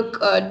Facebook,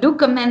 do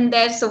comment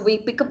there, so we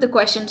pick up the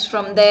questions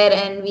from there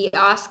and we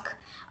ask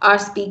our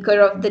speaker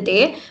of the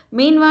day.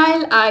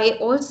 Meanwhile, I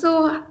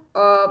also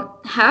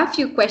have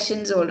few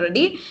questions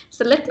already,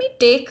 so let me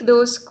take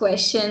those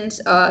questions,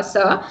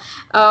 sir.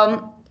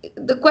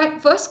 The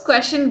first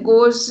question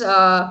goes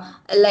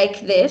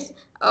like this.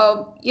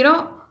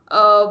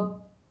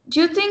 Do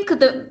you think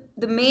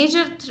the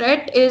major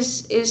threat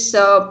is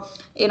or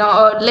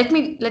let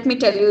me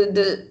tell you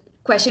the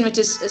question which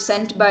is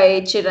sent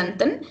by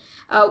Chirantan.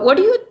 What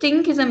do you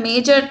think is a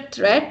major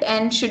threat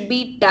and should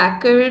be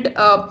tackled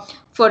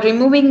for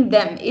removing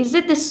them? Is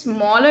it the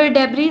smaller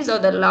debris or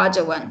the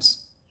larger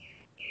ones?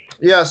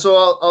 Yeah,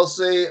 so I'll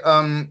say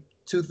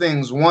two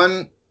things.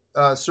 One,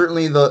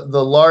 certainly the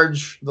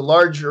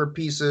larger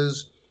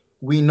pieces.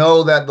 We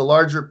know that the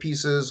larger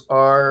pieces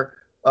are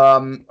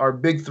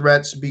big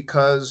threats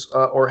because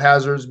or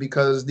hazards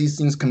because these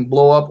things can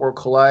blow up or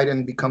collide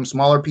and become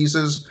smaller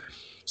pieces.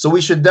 So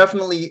we should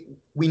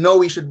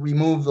we should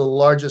remove the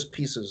largest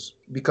pieces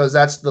because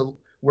that's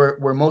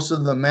where most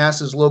of the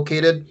mass is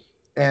located,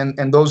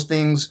 and those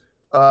things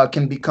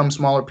can become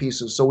smaller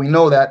pieces. So we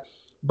know that,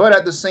 but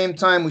at the same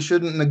time we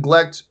shouldn't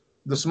neglect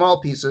the small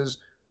pieces.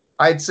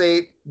 I'd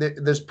say that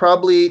it's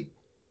probably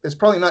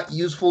not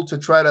useful to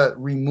try to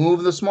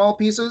remove the small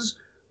pieces.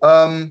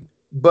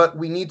 But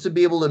we need to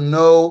be able to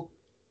know,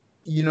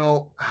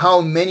 how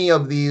many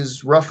of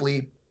these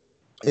roughly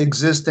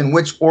exist in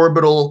which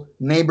orbital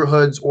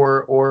neighborhoods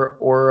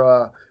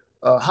or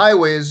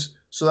highways,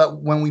 so that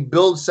when we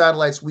build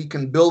satellites, we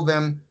can build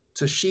them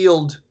to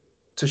shield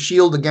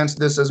against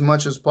this as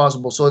much as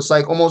possible. So it's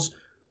like almost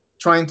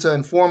trying to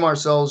inform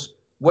ourselves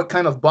what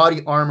kind of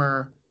body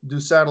armor do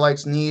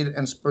satellites need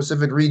in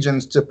specific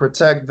regions to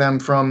protect them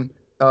from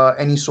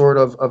any sort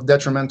of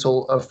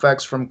detrimental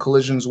effects from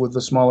collisions with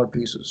the smaller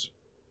pieces.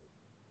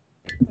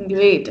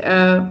 Great.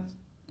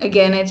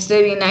 Again, it's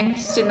really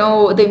nice to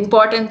know the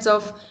importance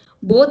of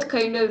both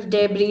kind of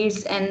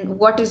debris and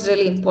what is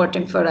really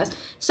important for us.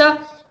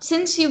 So,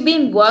 since you've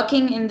been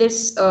working in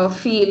this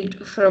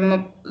field from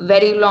a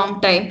very long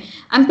time,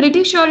 I'm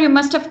pretty sure you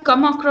must have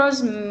come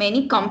across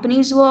many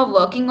companies who are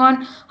working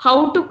on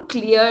how to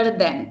clear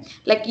them.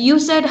 Like you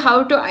said,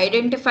 how to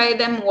identify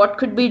them, what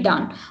could be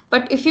done.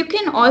 But if you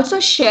can also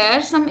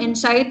share some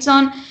insights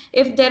on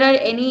if there are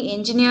any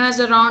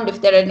engineers around,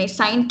 if there are any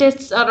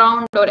scientists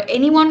around, or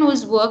anyone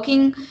who's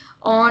working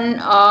on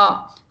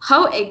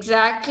how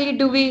exactly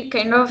do we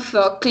kind of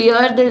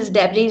clear this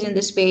debris in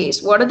the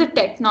space? What are the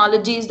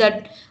technologies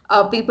that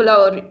people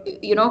are,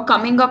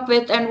 coming up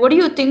with, and what do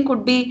you think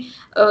would be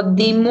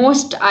the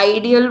most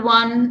ideal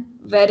one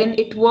wherein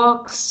it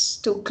works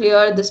to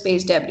clear the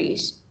space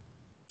debris?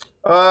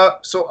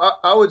 So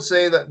I would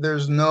say that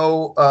there's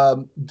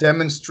no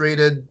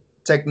demonstrated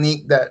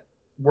technique that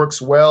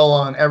works well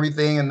on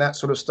everything and that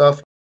sort of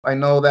stuff. I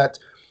know that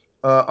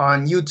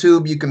on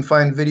YouTube you can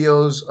find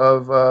videos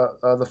of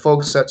the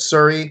folks at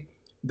Surrey.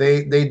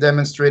 They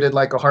demonstrated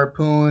like a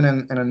harpoon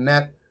and a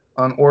net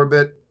on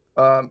orbit.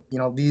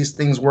 These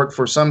things work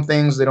for some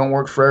things. They don't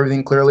work for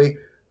everything, clearly.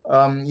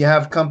 You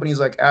have companies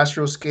like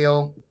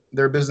Astroscale.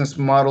 Their business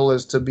model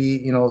is to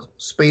be,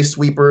 space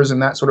sweepers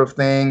and that sort of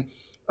thing.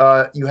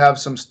 You have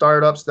some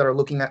startups that are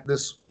looking at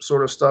this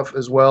sort of stuff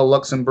as well,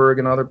 Luxembourg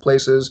and other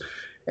places.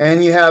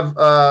 And you have,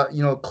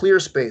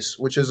 ClearSpace,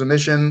 which is a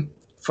mission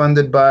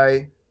funded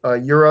by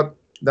Europe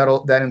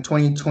that in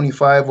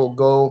 2025 will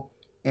go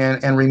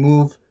and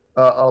remove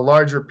a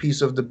larger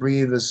piece of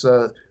debris, this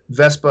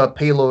Vespa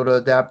payload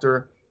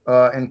adapter.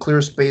 And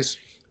ClearSpace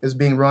is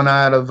being run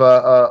out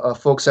of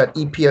folks at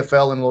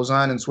EPFL in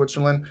Lausanne in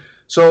Switzerland.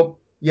 So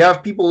you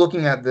have people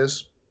looking at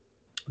this.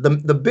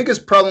 The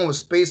biggest problem with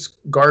space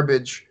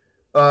garbage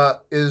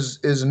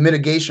is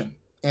mitigation,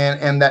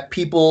 and that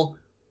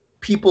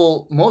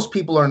most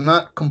people are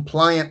not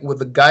compliant with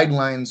the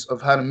guidelines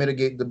of how to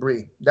mitigate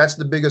debris. That's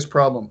the biggest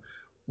problem.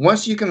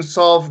 Once you can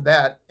solve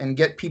that and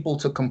get people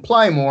to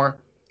comply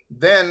more,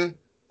 then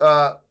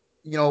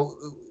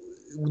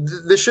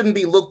this shouldn't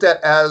be looked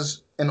at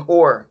as an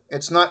or.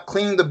 It's not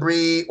cleaning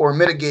debris or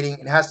mitigating.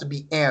 It has to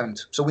be and.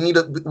 So we need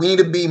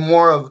to be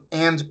more of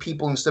and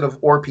people instead of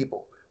or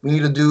people. We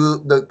need to do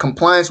the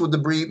compliance with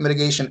debris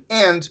mitigation,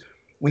 and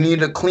we need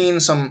to clean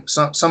some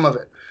of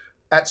it.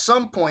 At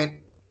some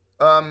point,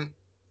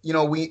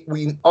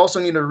 we also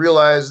need to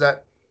realize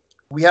that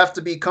we have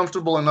to be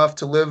comfortable enough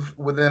to live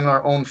within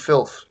our own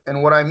filth.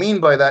 And what I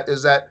mean by that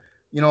is that,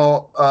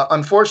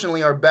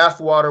 unfortunately, our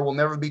bathwater will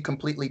never be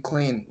completely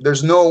clean.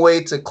 There's no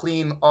way to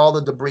clean all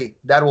the debris.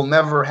 That will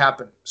never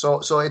happen. So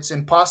it's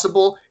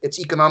impossible. It's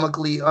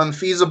economically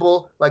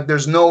unfeasible. Like,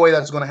 there's no way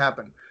that's going to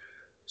happen.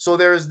 So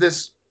there's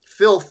this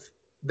filth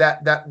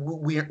that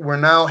we're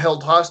now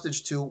held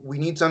hostage to. We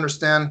need to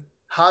understand,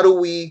 how do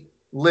we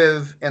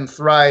live and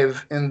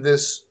thrive in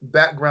this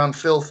background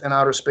filth in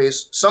outer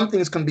space? Some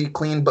things can be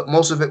cleaned, but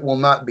most of it will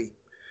not be.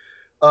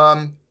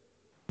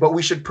 But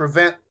we should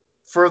prevent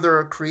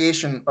further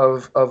creation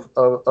of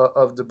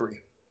debris.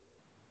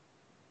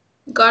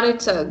 Got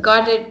it, sir.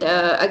 Got it.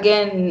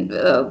 Again,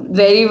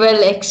 very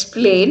well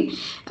explained.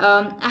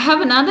 I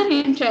have another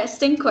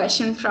interesting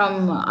question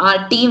from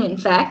our team, in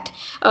fact.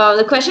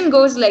 The question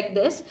goes like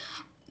this.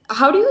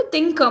 How do you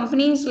think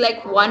companies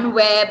like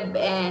OneWeb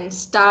and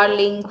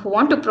Starlink, who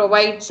want to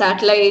provide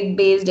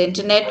satellite-based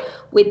internet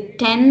with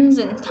tens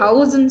and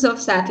thousands of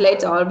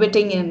satellites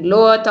orbiting in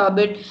low Earth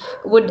orbit,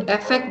 would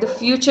affect the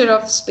future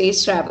of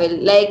space travel?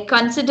 Like,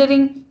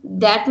 considering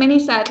that many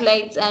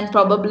satellites and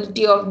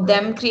probability of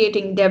them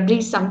creating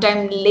debris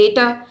sometime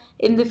later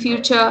in the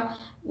future,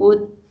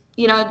 would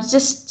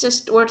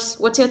just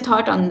what's your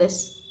thought on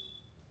this?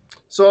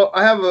 So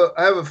I have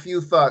a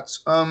few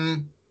thoughts.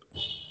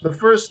 The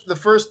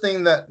first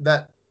thing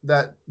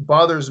that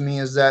bothers me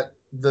is that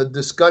the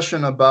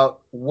discussion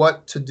about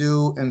what to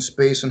do in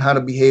space and how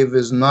to behave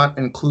is not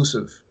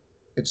inclusive.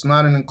 It's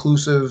not an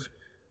inclusive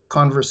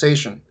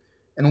conversation.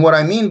 And what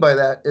I mean by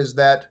that is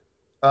that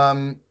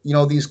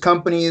these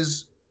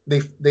companies,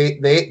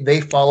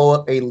 they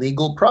follow a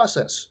legal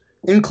process.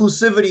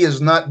 Inclusivity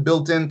is not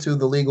built into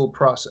the legal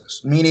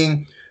process.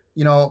 Meaning,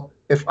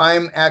 if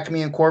I'm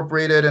Acme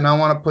Incorporated and I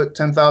want to put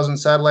 10,000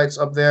 satellites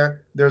up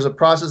there, there's a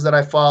process that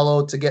I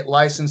follow to get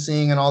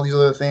licensing and all these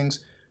other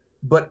things.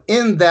 But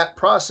in that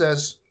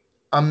process,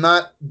 I'm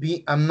not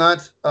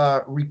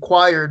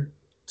required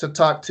to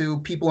talk to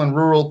people in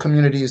rural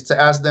communities to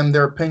ask them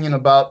their opinion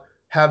about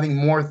having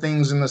more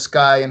things in the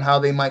sky and how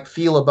they might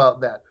feel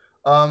about that.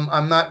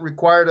 I'm not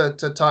required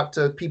to talk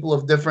to people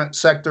of different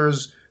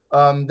sectors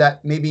that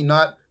maybe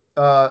not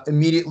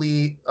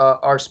immediately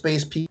are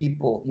space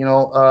people,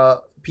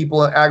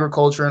 people in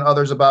agriculture and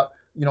others, about,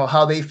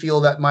 how they feel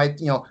that might,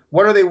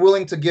 what are they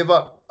willing to give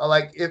up?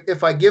 Like,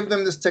 if I give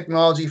them this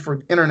technology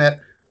for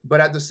internet,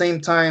 but at the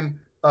same time,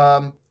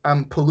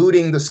 I'm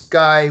polluting the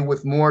sky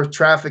with more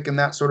traffic and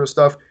that sort of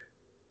stuff.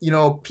 You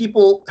know,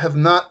 people have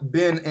not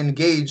been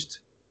engaged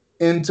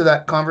into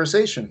that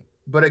conversation.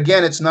 But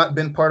again, it's not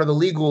been part of the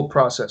legal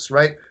process,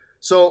 right?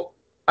 So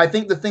I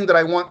think the thing that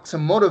I want to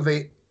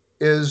motivate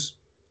is,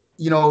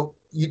 you know,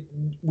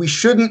 we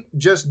shouldn't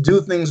just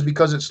do things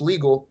because it's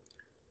legal.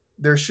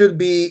 There should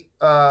be,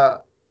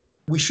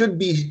 we should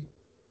be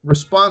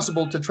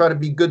responsible to try to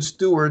be good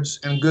stewards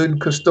and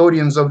good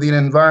custodians of the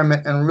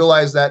environment, and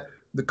realize that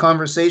the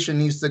conversation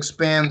needs to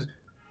expand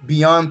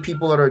beyond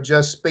people that are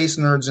just space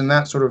nerds and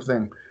that sort of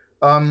thing.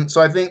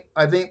 So I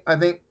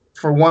think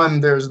for one,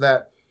 there's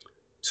that.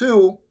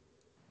 Two,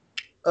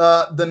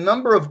 the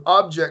number of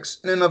objects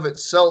in and of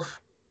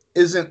itself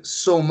isn't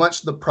so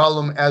much the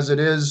problem as it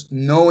is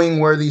knowing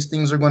where these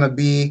things are going to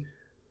be,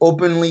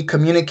 openly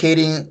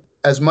communicating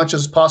as much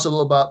as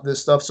possible about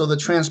this stuff. So the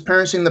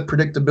transparency and the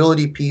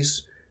predictability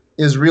piece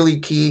is really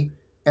key.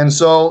 And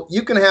so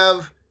you can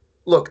have,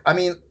 look, I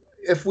mean,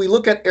 if we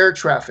look at air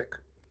traffic,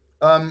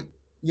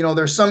 you know,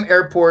 there's some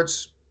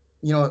airports,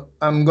 you know,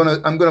 I'm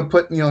gonna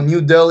put, you know,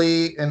 New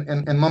Delhi and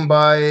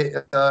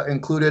Mumbai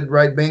included,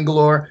 right?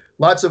 Bangalore,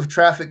 lots of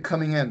traffic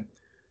coming in.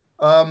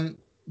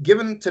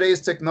 Given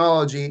today's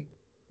technology,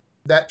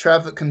 that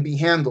traffic can be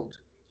handled.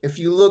 If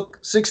you look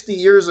 60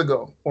 years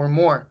ago or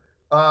more,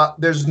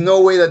 there's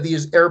no way that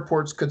these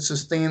airports could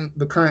sustain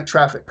the current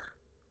traffic,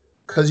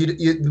 because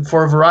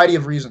for a variety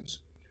of reasons.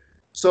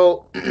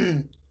 So,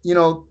 you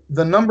know,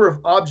 the number of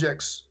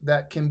objects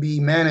that can be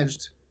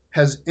managed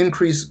has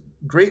increased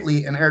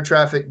greatly in air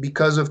traffic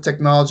because of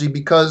technology,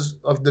 because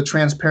of the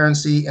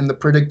transparency and the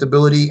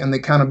predictability and the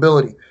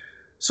accountability.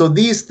 So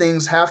these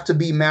things have to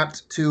be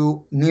mapped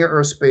to near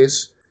Earth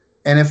space.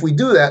 And if we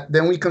do that,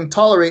 then we can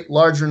tolerate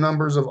larger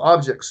numbers of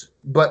objects.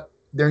 But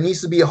there needs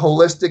to be a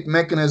holistic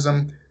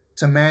mechanism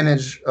to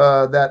manage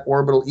that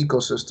orbital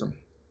ecosystem.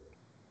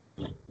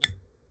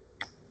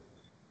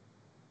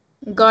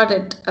 Got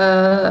it.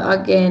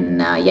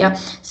 Yeah.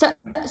 So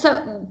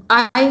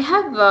I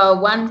have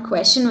one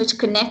question which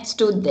connects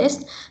to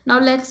this. Now,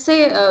 let's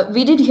say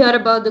we did hear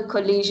about the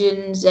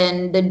collisions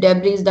and the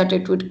debris that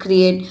it would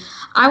create.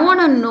 I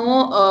want to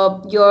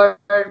know your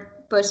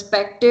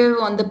perspective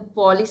on the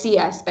policy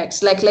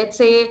aspects. Like, let's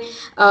say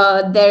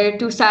there are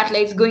two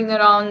satellites going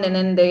around and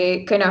then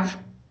they kind of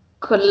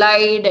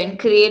collide and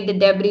create the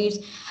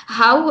debris.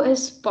 How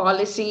is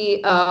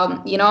policy,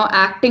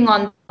 acting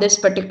on this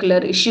particular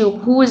issue?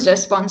 Who is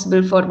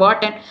responsible for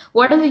what, and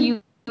what are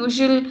the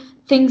usual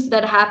things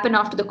that happen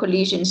after the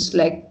collisions?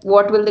 Like,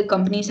 what will the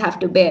companies have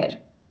to bear?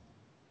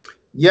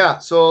 Yeah.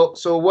 So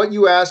what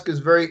you ask is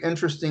very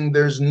interesting.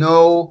 There's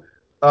no,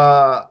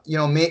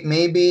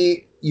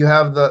 maybe you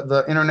have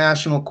the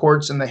international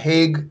courts in The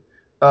Hague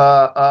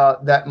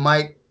that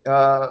might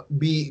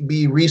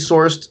be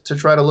resourced to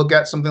try to look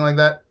at something like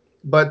that.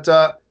 But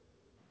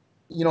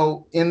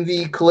in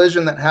the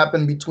collision that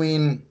happened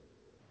between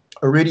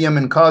Iridium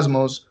and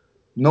Cosmos,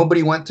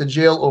 nobody went to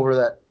jail over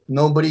that.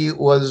 Nobody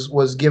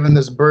was given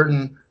this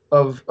burden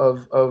of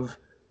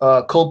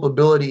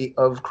culpability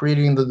of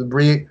creating the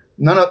debris.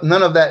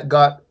 None of that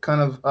got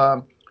kind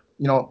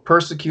of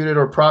persecuted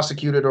or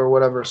prosecuted or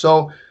whatever.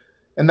 So,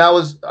 and that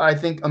was, I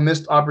think, a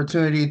missed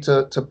opportunity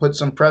to put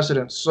some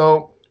precedents.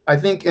 So I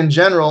think in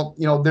general,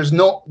 there's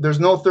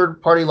no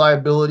third party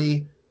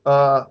liability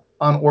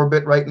on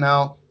orbit right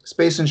now.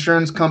 Space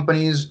insurance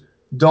companies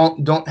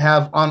don't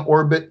have on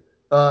orbit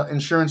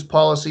insurance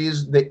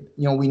policies.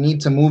 We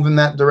need to move in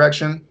that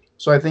direction.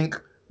 So I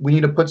think we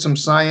need to put some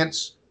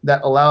science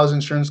that allows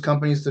insurance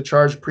companies to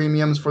charge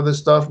premiums for this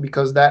stuff,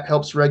 because that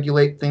helps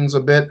regulate things a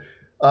bit.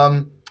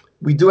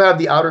 We do have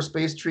the Outer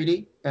Space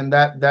Treaty, and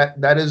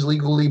that is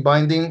legally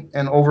binding,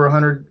 and over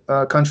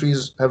 100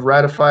 countries have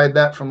ratified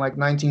that from like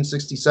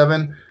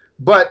 1967.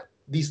 But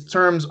these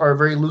terms are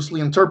very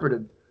loosely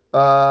interpreted.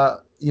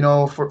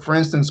 For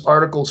instance,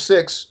 Article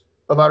 6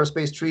 of Outer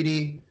Space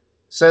Treaty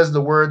says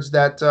the words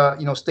that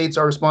states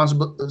are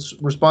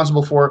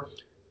responsible for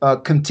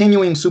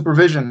continuing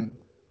supervision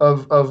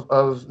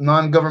of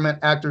non-government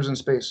actors in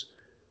space.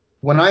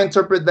 When I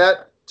interpret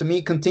that, to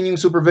me, continuing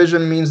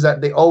supervision means that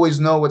they always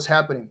know what's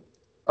happening.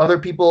 Other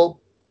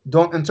people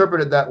don't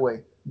interpret it that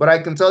way. But I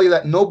can tell you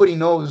that nobody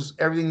knows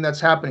everything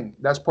that's happening.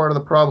 That's part of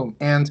the problem.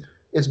 And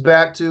it's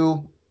back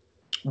to,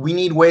 we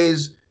need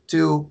ways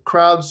to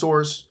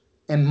crowdsource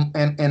and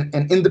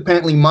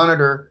independently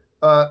monitor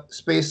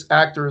space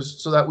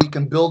actors, so that we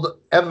can build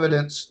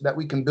evidence that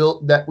we can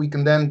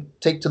then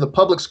take to the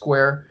public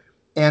square,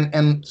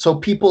 and so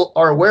people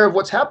are aware of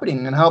what's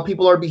happening and how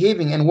people are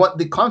behaving and what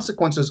the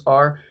consequences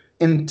are,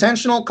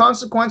 intentional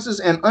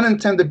consequences and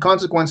unintended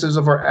consequences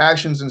of our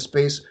actions in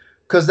space,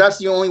 because that's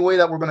the only way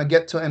that we're going to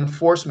get to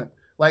enforcement.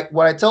 Like,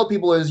 what I tell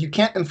people is, you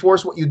can't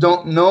enforce what you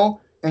don't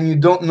know, and you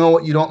don't know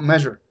what you don't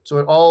measure. So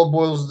it all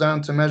boils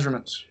down to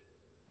measurements.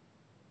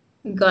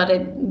 Got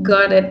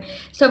it.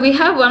 So we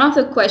have one of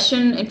the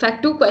question, in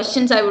fact, two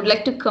questions I would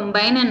like to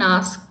combine and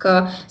ask.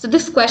 So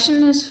this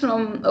question is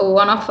from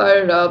one of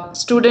our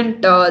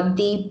student,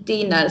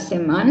 Deepthi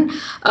Narasimhan.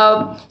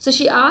 So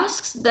she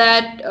asks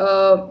that,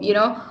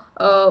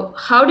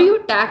 how do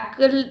you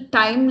tackle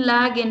time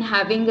lag in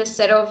having a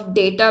set of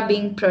data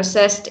being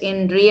processed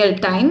in real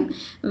time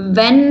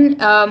when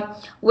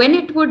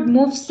it would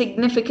move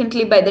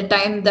significantly by the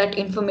time that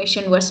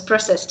information was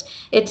processed?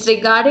 It's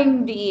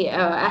regarding the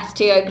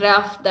Astrea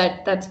graph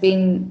that's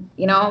been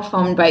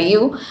found by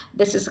you.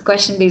 This is a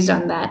question based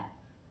on that.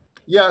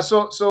 Yeah.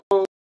 So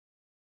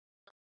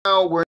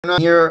now we're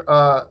not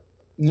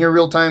near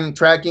real-time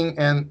tracking,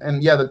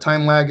 and yeah, the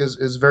time lag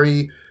is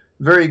very,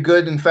 very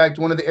good. In fact,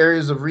 one of the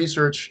areas of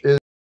research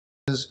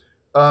is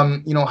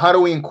how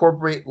do we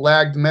incorporate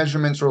lagged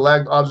measurements or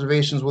lagged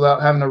observations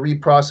without having to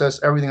reprocess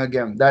everything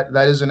again?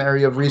 That is an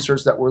area of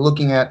research that we're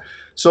looking at.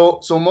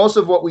 So most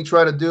of what we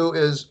try to do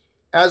is,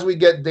 as we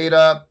get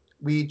data,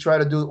 we try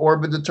to do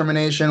orbit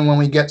determination when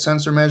we get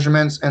sensor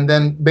measurements, and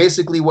then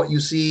basically what you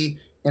see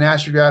in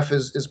astrograph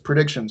is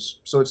predictions.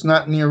 So it's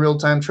not near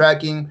real-time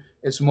tracking.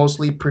 It's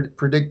mostly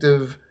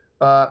predictive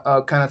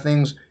kind of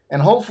things.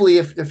 And hopefully,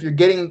 if you're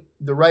getting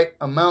the right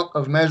amount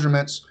of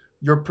measurements,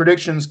 your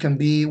predictions can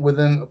be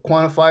within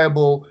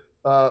quantifiable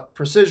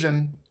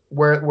precision,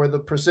 where the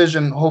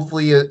precision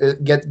hopefully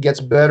it gets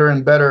better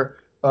and better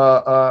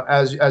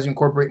as you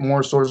incorporate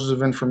more sources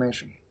of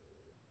information.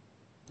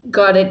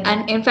 Got it.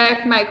 And in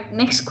fact, my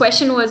next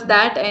question was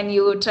that, and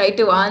you tried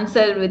to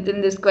answer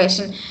within this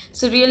question.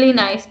 So really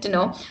nice to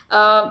know.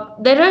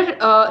 There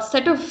are a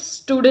set of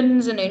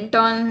students and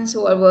interns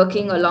who are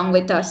working along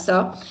with us,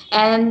 sir,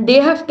 and they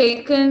have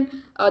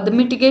taken the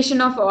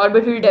mitigation of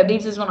orbital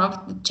debris is one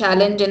of the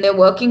challenge, and they're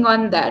working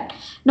on that.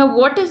 Now,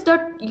 what is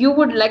that you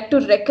would like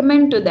to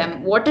recommend to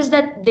them? What is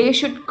that they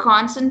should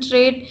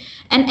concentrate?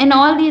 And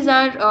all these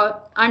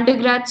are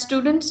undergrad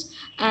students,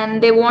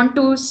 and they want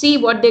to see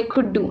what they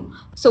could do.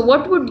 So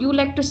what would you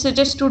like to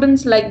suggest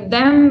students like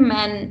them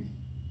and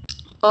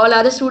all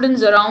other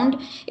students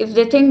around, if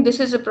they think this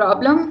is a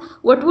problem,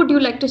 what would you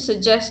like to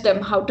suggest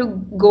them how to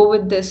go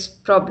with this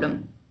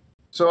problem?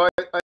 So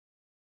I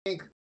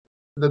think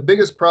the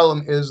biggest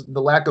problem is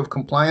the lack of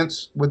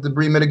compliance with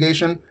debris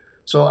mitigation.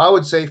 So I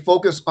would say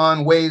focus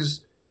on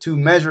ways to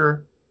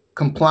measure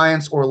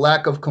compliance or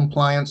lack of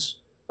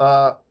compliance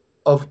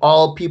of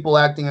all people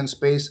acting in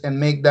space and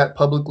make that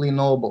publicly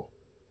knowable.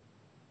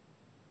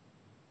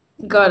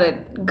 Got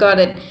it. Got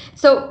it.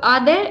 So,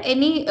 are there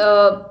any,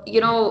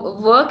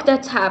 work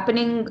that's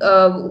happening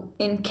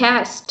in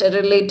CAST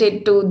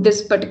related to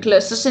this particular?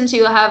 So, since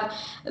you have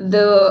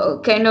the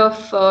kind of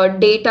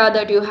data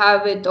that you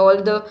have with all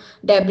the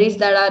debris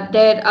that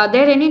are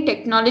there any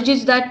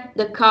technologies that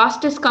the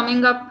CAST is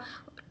coming up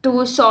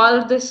to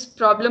solve this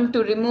problem,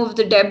 to remove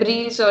the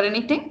debris or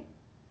anything?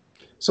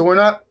 So we're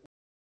not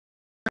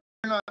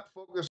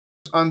focused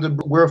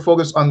we're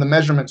focused on the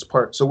measurements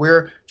part. So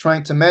we're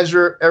trying to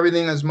measure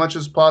everything as much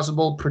as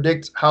possible,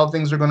 predict how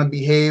things are going to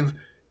behave,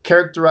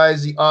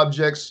 characterize the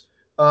objects,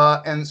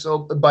 and so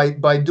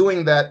by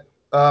doing that,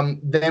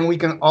 then we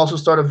can also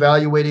start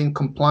evaluating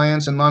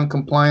compliance and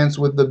non-compliance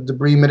with the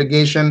debris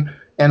mitigation.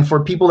 And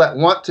for people that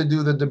want to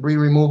do the debris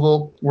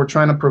removal, we're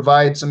trying to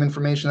provide some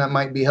information that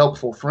might be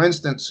helpful. For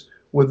instance,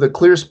 with the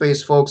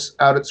ClearSpace folks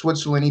out at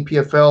Switzerland,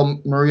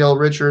 EPFL, Muriel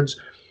Richards,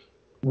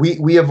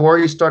 we have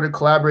already started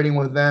collaborating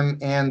with them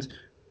and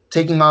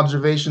taking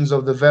observations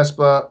of the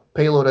Vespa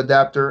payload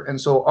adapter.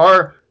 And so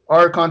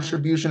our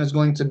contribution is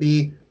going to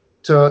be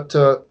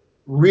to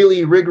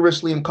really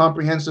rigorously and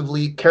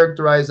comprehensively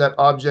characterize that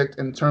object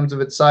in terms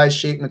of its size,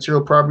 shape,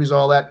 material properties,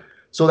 all that,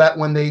 so that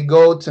when they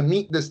go to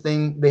meet this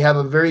thing, they have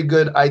a very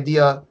good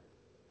idea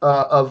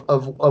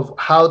of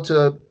how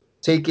to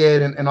take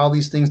it and all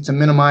these things to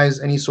minimize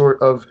any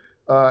sort of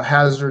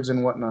hazards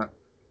and whatnot.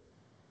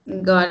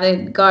 Got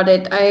it, got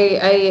it.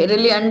 I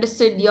really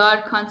understood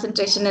your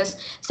concentration is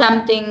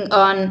something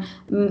on,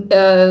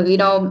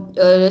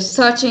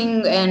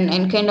 searching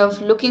and kind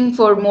of looking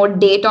for more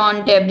data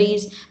on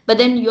debris. But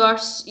then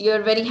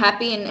you're very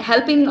happy in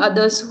helping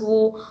others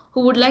who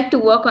would like to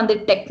work on the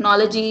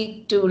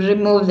technology to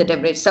remove the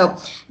debris. So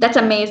that's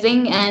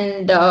amazing,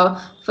 and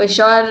for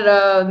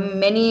sure,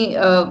 many.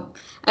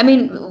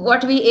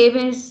 What we aim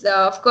is,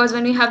 of course,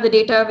 when we have the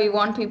data, we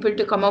want people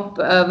to come up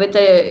with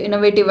an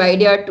innovative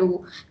idea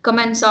to come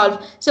and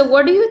solve. So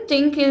what do you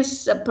think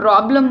is a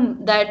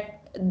problem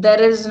that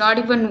there is not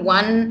even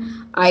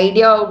one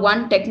idea or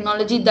one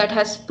technology that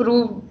has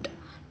proved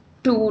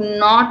to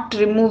not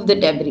remove the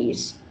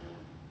debris?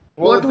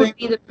 What would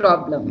be the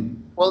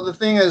problem? Well, the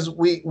thing is,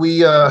 we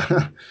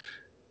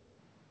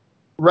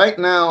right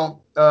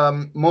now,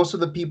 most of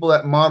the people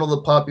that model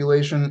the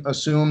population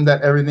assume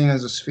that everything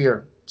is a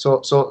sphere.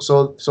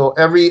 So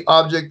every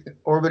object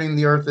orbiting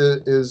the Earth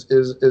is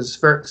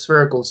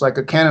spherical. It's like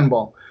a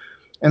cannonball,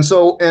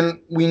 and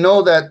we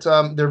know that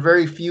there are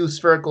very few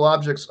spherical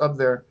objects up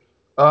there,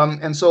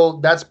 and so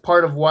that's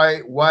part of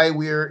why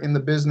we're in the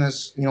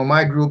business.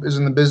 My group is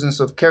in the business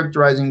of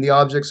characterizing the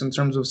objects in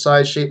terms of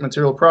size, shape,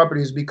 material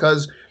properties,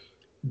 because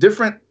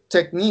different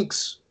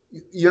techniques.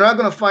 You're not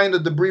going to find a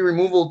debris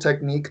removal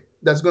technique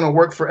that's going to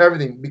work for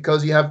everything,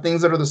 because you have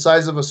things that are the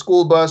size of a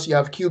school bus. You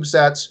have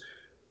CubeSats.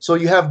 So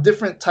you have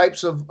different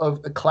types of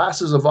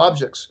classes of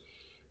objects.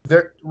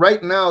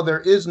 right now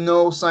there is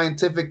no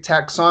scientific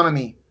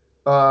taxonomy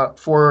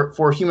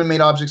for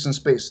human-made objects in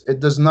space. It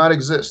does not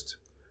exist.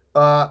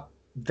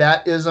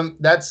 That's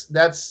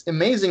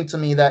amazing to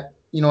me that,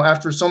 you know,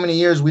 after so many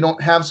years we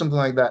don't have something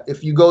like that.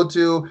 If you go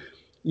to,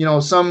 you know,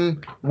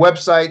 some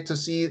website to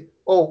see,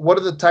 oh, what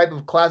are the type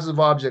of classes of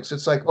objects?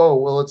 It's like, oh,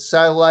 well, it's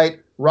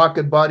satellite,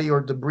 rocket body,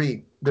 or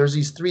debris. There's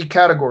these three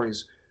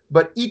categories,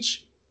 but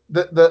each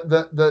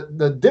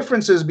the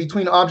differences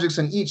between objects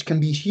in each can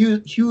be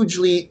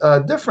hugely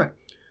different.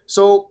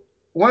 So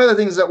one of the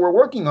things that we're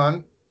working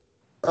on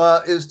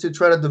is to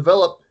try to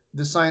develop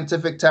the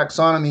scientific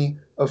taxonomy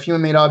of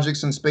human-made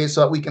objects in space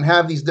so that we can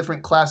have these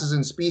different classes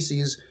and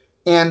species.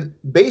 And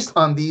based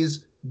on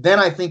these, then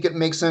I think it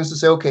makes sense to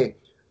say, okay,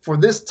 for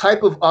this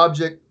type of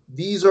object,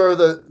 these are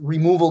the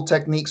removal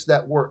techniques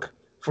that work.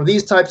 For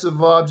these types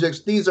of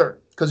objects, these are,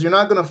 because you're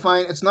not going to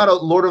find, it's not a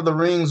Lord of the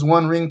Rings,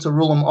 one ring to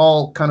rule them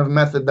all kind of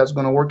method that's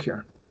going to work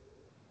here.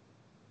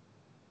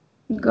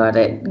 Got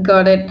it.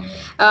 Got it.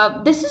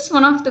 This is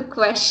one of the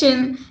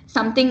question,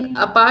 something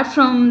apart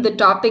from the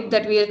topic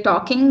that we are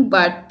talking,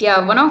 but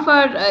yeah, one of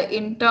our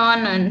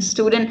intern and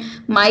student,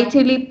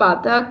 Maithili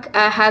Pathak,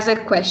 has a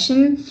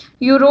question.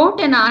 You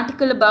wrote an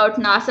article about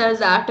NASA's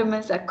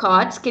Artemis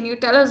Accords. Can you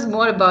tell us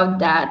more about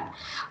that?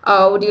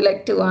 Would you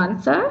like to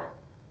answer?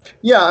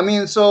 Yeah, I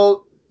mean,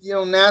 so, you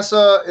know,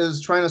 NASA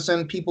is trying to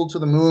send people to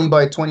the moon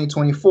by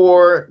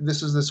 2024.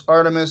 This is this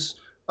Artemis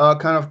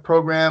kind of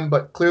program,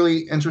 but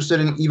clearly interested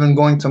in even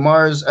going to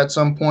Mars at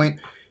some point.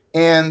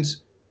 And,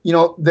 you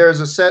know, there's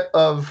a set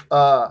of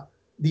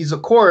these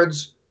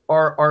accords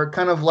are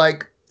kind of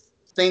like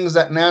things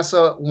that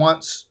NASA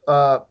wants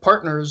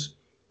partners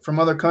from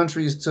other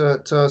countries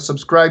to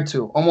subscribe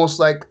to, almost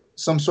like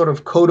some sort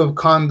of code of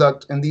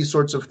conduct and these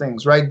sorts of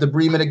things, right?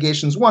 Debris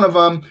mitigation is one of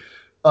them.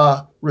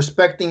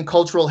 Respecting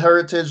cultural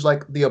heritage,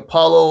 like the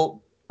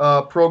Apollo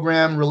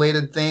program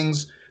related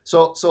things.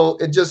 So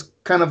it just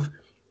kind of,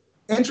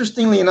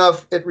 interestingly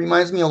enough, it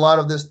reminds me a lot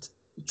of this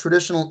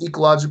traditional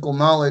ecological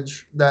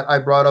knowledge that I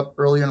brought up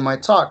earlier in my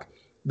talk,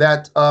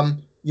 that,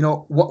 you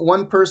know,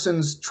 one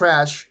person's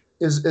trash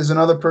is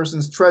another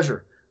person's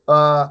treasure.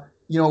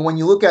 You know, when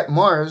you look at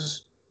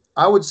Mars,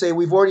 I would say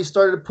we've already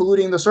started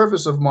polluting the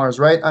surface of Mars,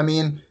 right? I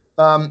mean,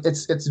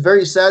 it's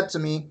very sad to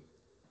me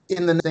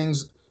in the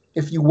things.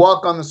 If you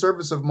walk on the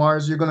surface of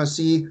Mars, you're going to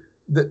see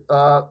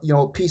the you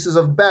know, pieces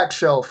of back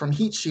shell from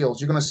heat shields.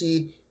 You're going to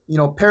see, you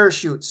know,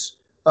 parachutes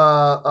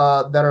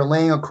that are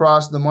laying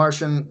across the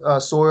Martian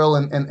soil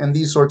and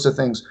these sorts of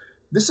things.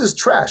 This is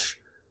trash.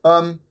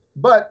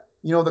 But,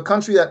 you know, the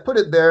country that put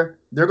it there,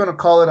 they're going to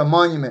call it a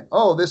monument.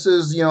 Oh, this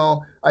is, you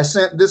know, I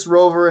sent this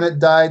rover and it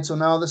died, so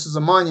now this is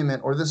a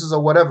monument, or this is a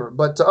whatever.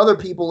 But to other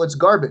people, it's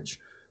garbage.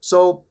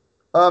 So,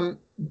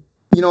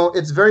 you know,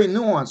 it's very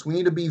nuanced. We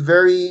need to be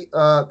very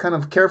kind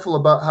of careful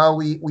about how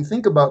we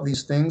think about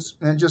these things,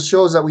 and it just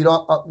shows that we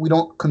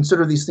don't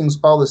consider these things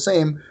all the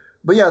same.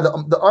 But yeah,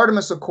 the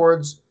Artemis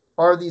Accords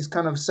are these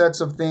kind of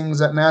sets of things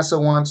that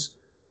NASA wants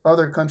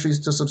other countries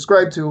to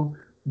subscribe to.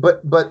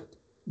 But the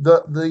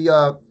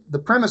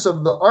premise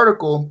of the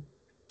article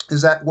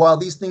is that while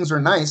these things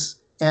are nice,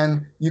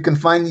 and you can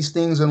find these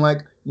things in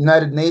like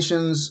United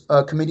Nations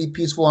Committee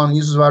Peaceful on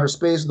Uses of Outer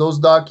Space, those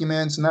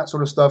documents and that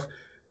sort of stuff,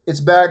 it's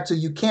back to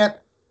you can't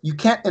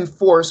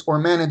enforce or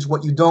manage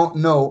what you don't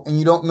know, and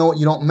you don't know what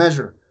you don't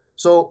measure.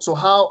 So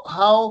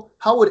how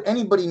would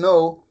anybody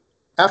know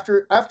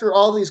after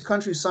all these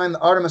countries sign the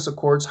Artemis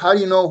Accords? How do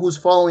you know who's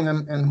following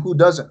them and who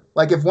doesn't?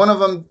 Like if one of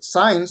them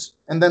signs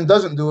and then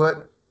doesn't do it,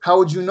 how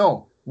would you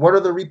know? What are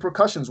the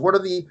repercussions? What are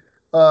the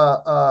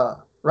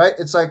right?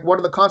 It's like, what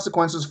are the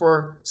consequences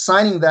for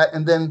signing that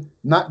and then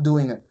not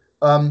doing it?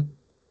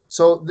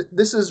 So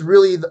this is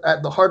really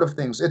at the heart of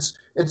things.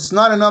 It's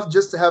not enough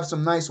just to have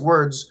some nice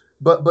words,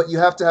 but you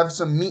have to have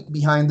some meat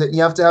behind it.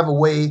 You have to have a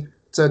way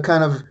to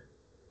kind of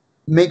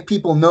make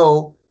people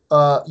know,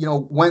 you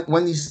know,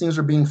 when these things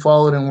are being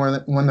followed and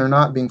when they're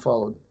not being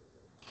followed.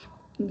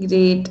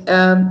 Great.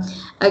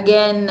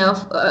 Again,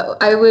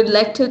 I would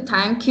like to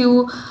thank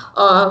you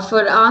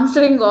for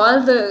answering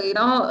all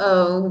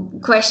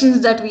the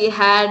questions that we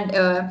had,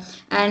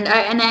 and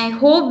I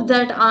hope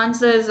that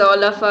answers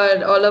all of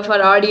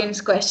our audience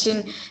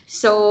question.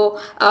 So,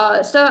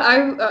 sir,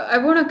 I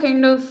want to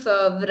kind of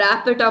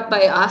wrap it up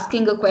by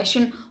asking a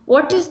question.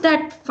 What is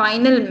that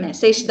final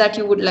message that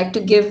you would like to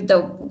give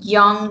the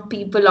young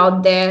people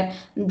out there,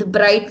 the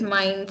bright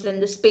minds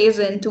and the space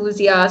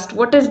enthusiasts?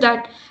 What is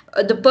that?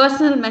 The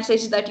personal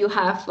message that you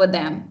have for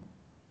them?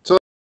 So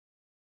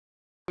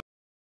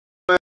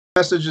the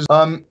message is,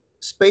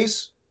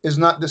 space is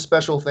not this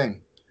special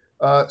thing.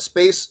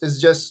 Space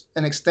is just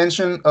an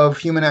extension of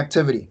human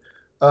activity.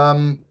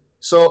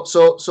 So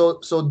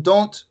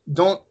don't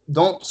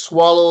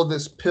swallow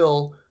this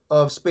pill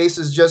of space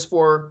is just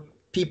for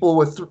people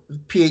with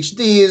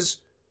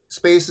PhDs.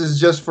 Space is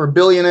just for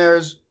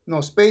billionaires. No,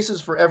 space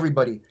is for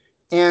everybody.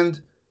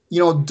 And, you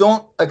know,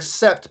 don't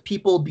accept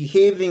people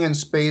behaving in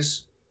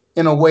space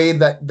in a way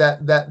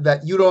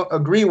that you don't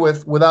agree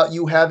with without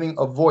you having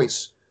a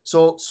voice.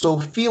 So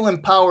feel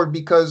empowered,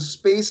 because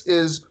space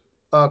is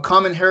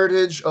common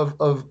heritage of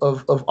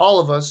all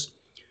of us,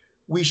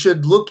 we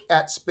should look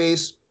at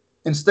space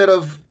instead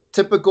of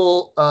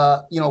typical,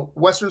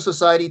 Western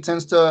society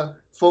tends to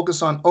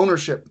focus on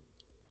ownership.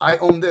 I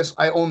own this,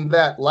 I own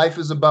that. Life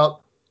is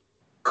about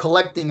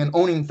collecting and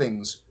owning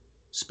things.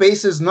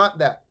 Space is not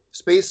that.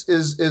 Space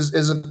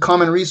is a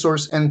common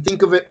resource, and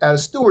think of it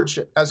as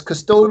stewardship, as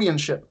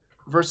custodianship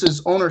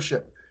versus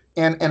ownership.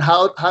 And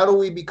how do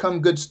we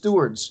become good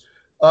stewards?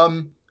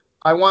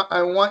 I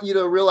want you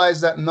to realize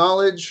that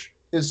knowledge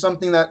is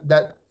something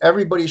that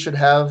everybody should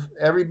have.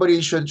 Everybody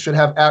should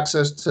have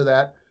access to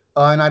that.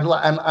 And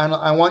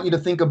I want you to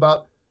think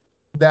about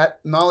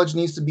that knowledge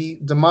needs to be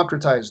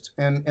democratized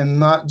and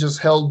not just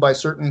held by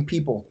certain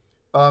people.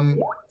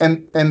 And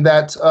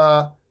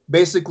that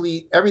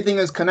basically everything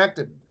is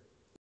connected.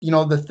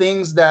 The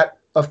things that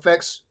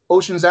affects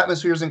oceans,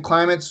 atmospheres, and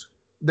climates,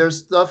 there's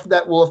stuff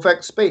that will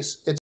affect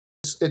space.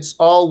 It's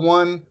all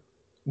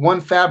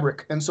one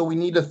fabric, and so we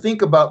need to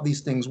think about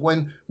these things.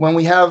 When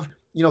we have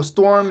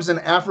storms in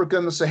Africa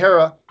and the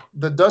Sahara,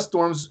 the dust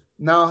storms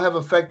now have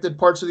affected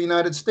parts of the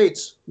United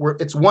States, where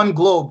it's one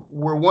globe,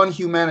 we're one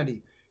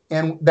humanity,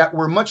 and that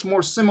we're much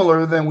more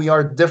similar than we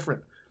are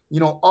different.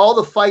 All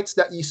the fights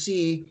that you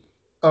see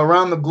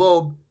around the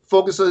globe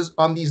focuses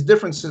on these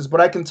differences, but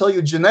I can tell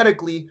you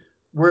genetically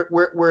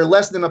we're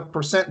less than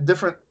 1%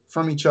 different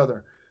from each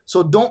other.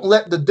 So don't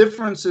let the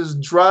differences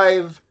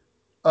drive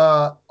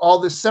all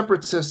this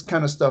separatist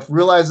kind of stuff.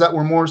 Realize that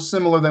we're more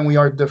similar than we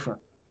are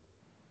different.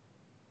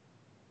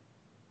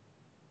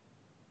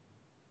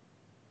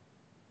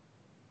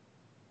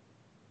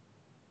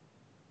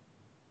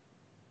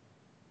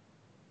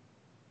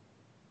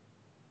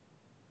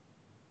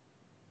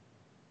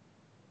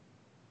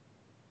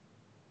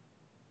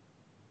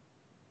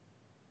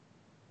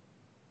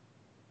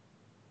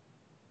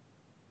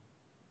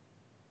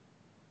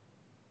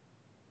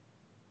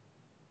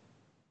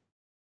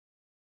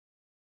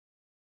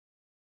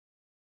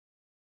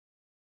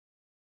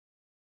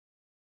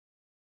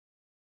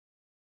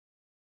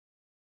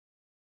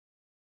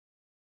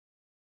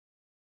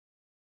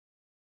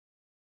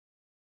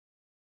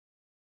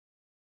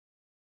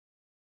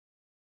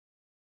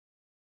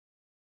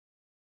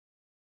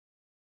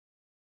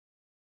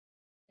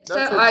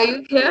 Sir, are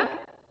you here?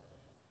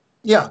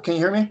 Yeah, can you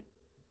hear me?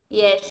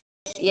 Yes,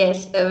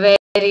 yes,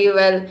 very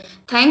well.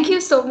 Thank you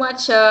so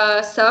much,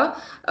 sir.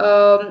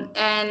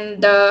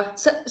 And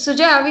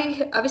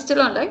Sujay, are we still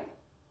online?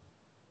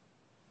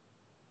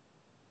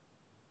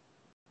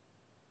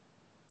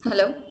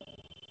 Hello.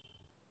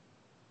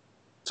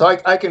 So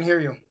I can hear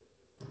you.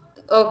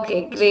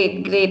 Okay,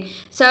 great,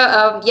 great. So,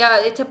 yeah,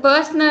 it's a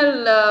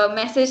personal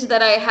message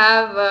that I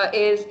have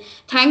is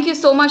thank you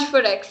so much for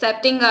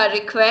accepting our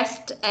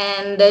request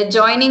and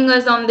joining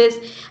us on this.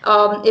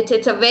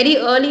 It's a very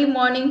early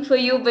morning for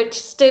you, but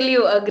still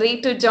you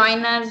agreed to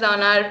join us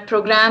on our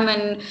program,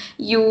 and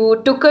you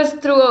took us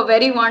through a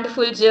very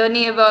wonderful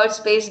journey about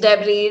space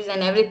debris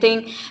and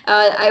everything.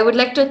 I would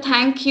like to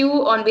thank you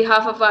on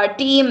behalf of our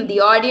team, the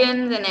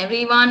audience, and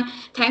everyone.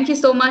 Thank you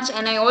so much,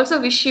 and I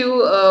also wish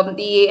you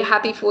the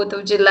happy 4th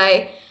of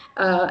July.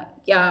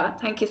 Yeah,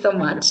 thank you so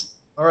much.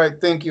 All right,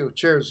 thank you.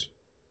 Cheers.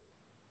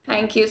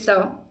 Thank you,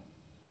 sir.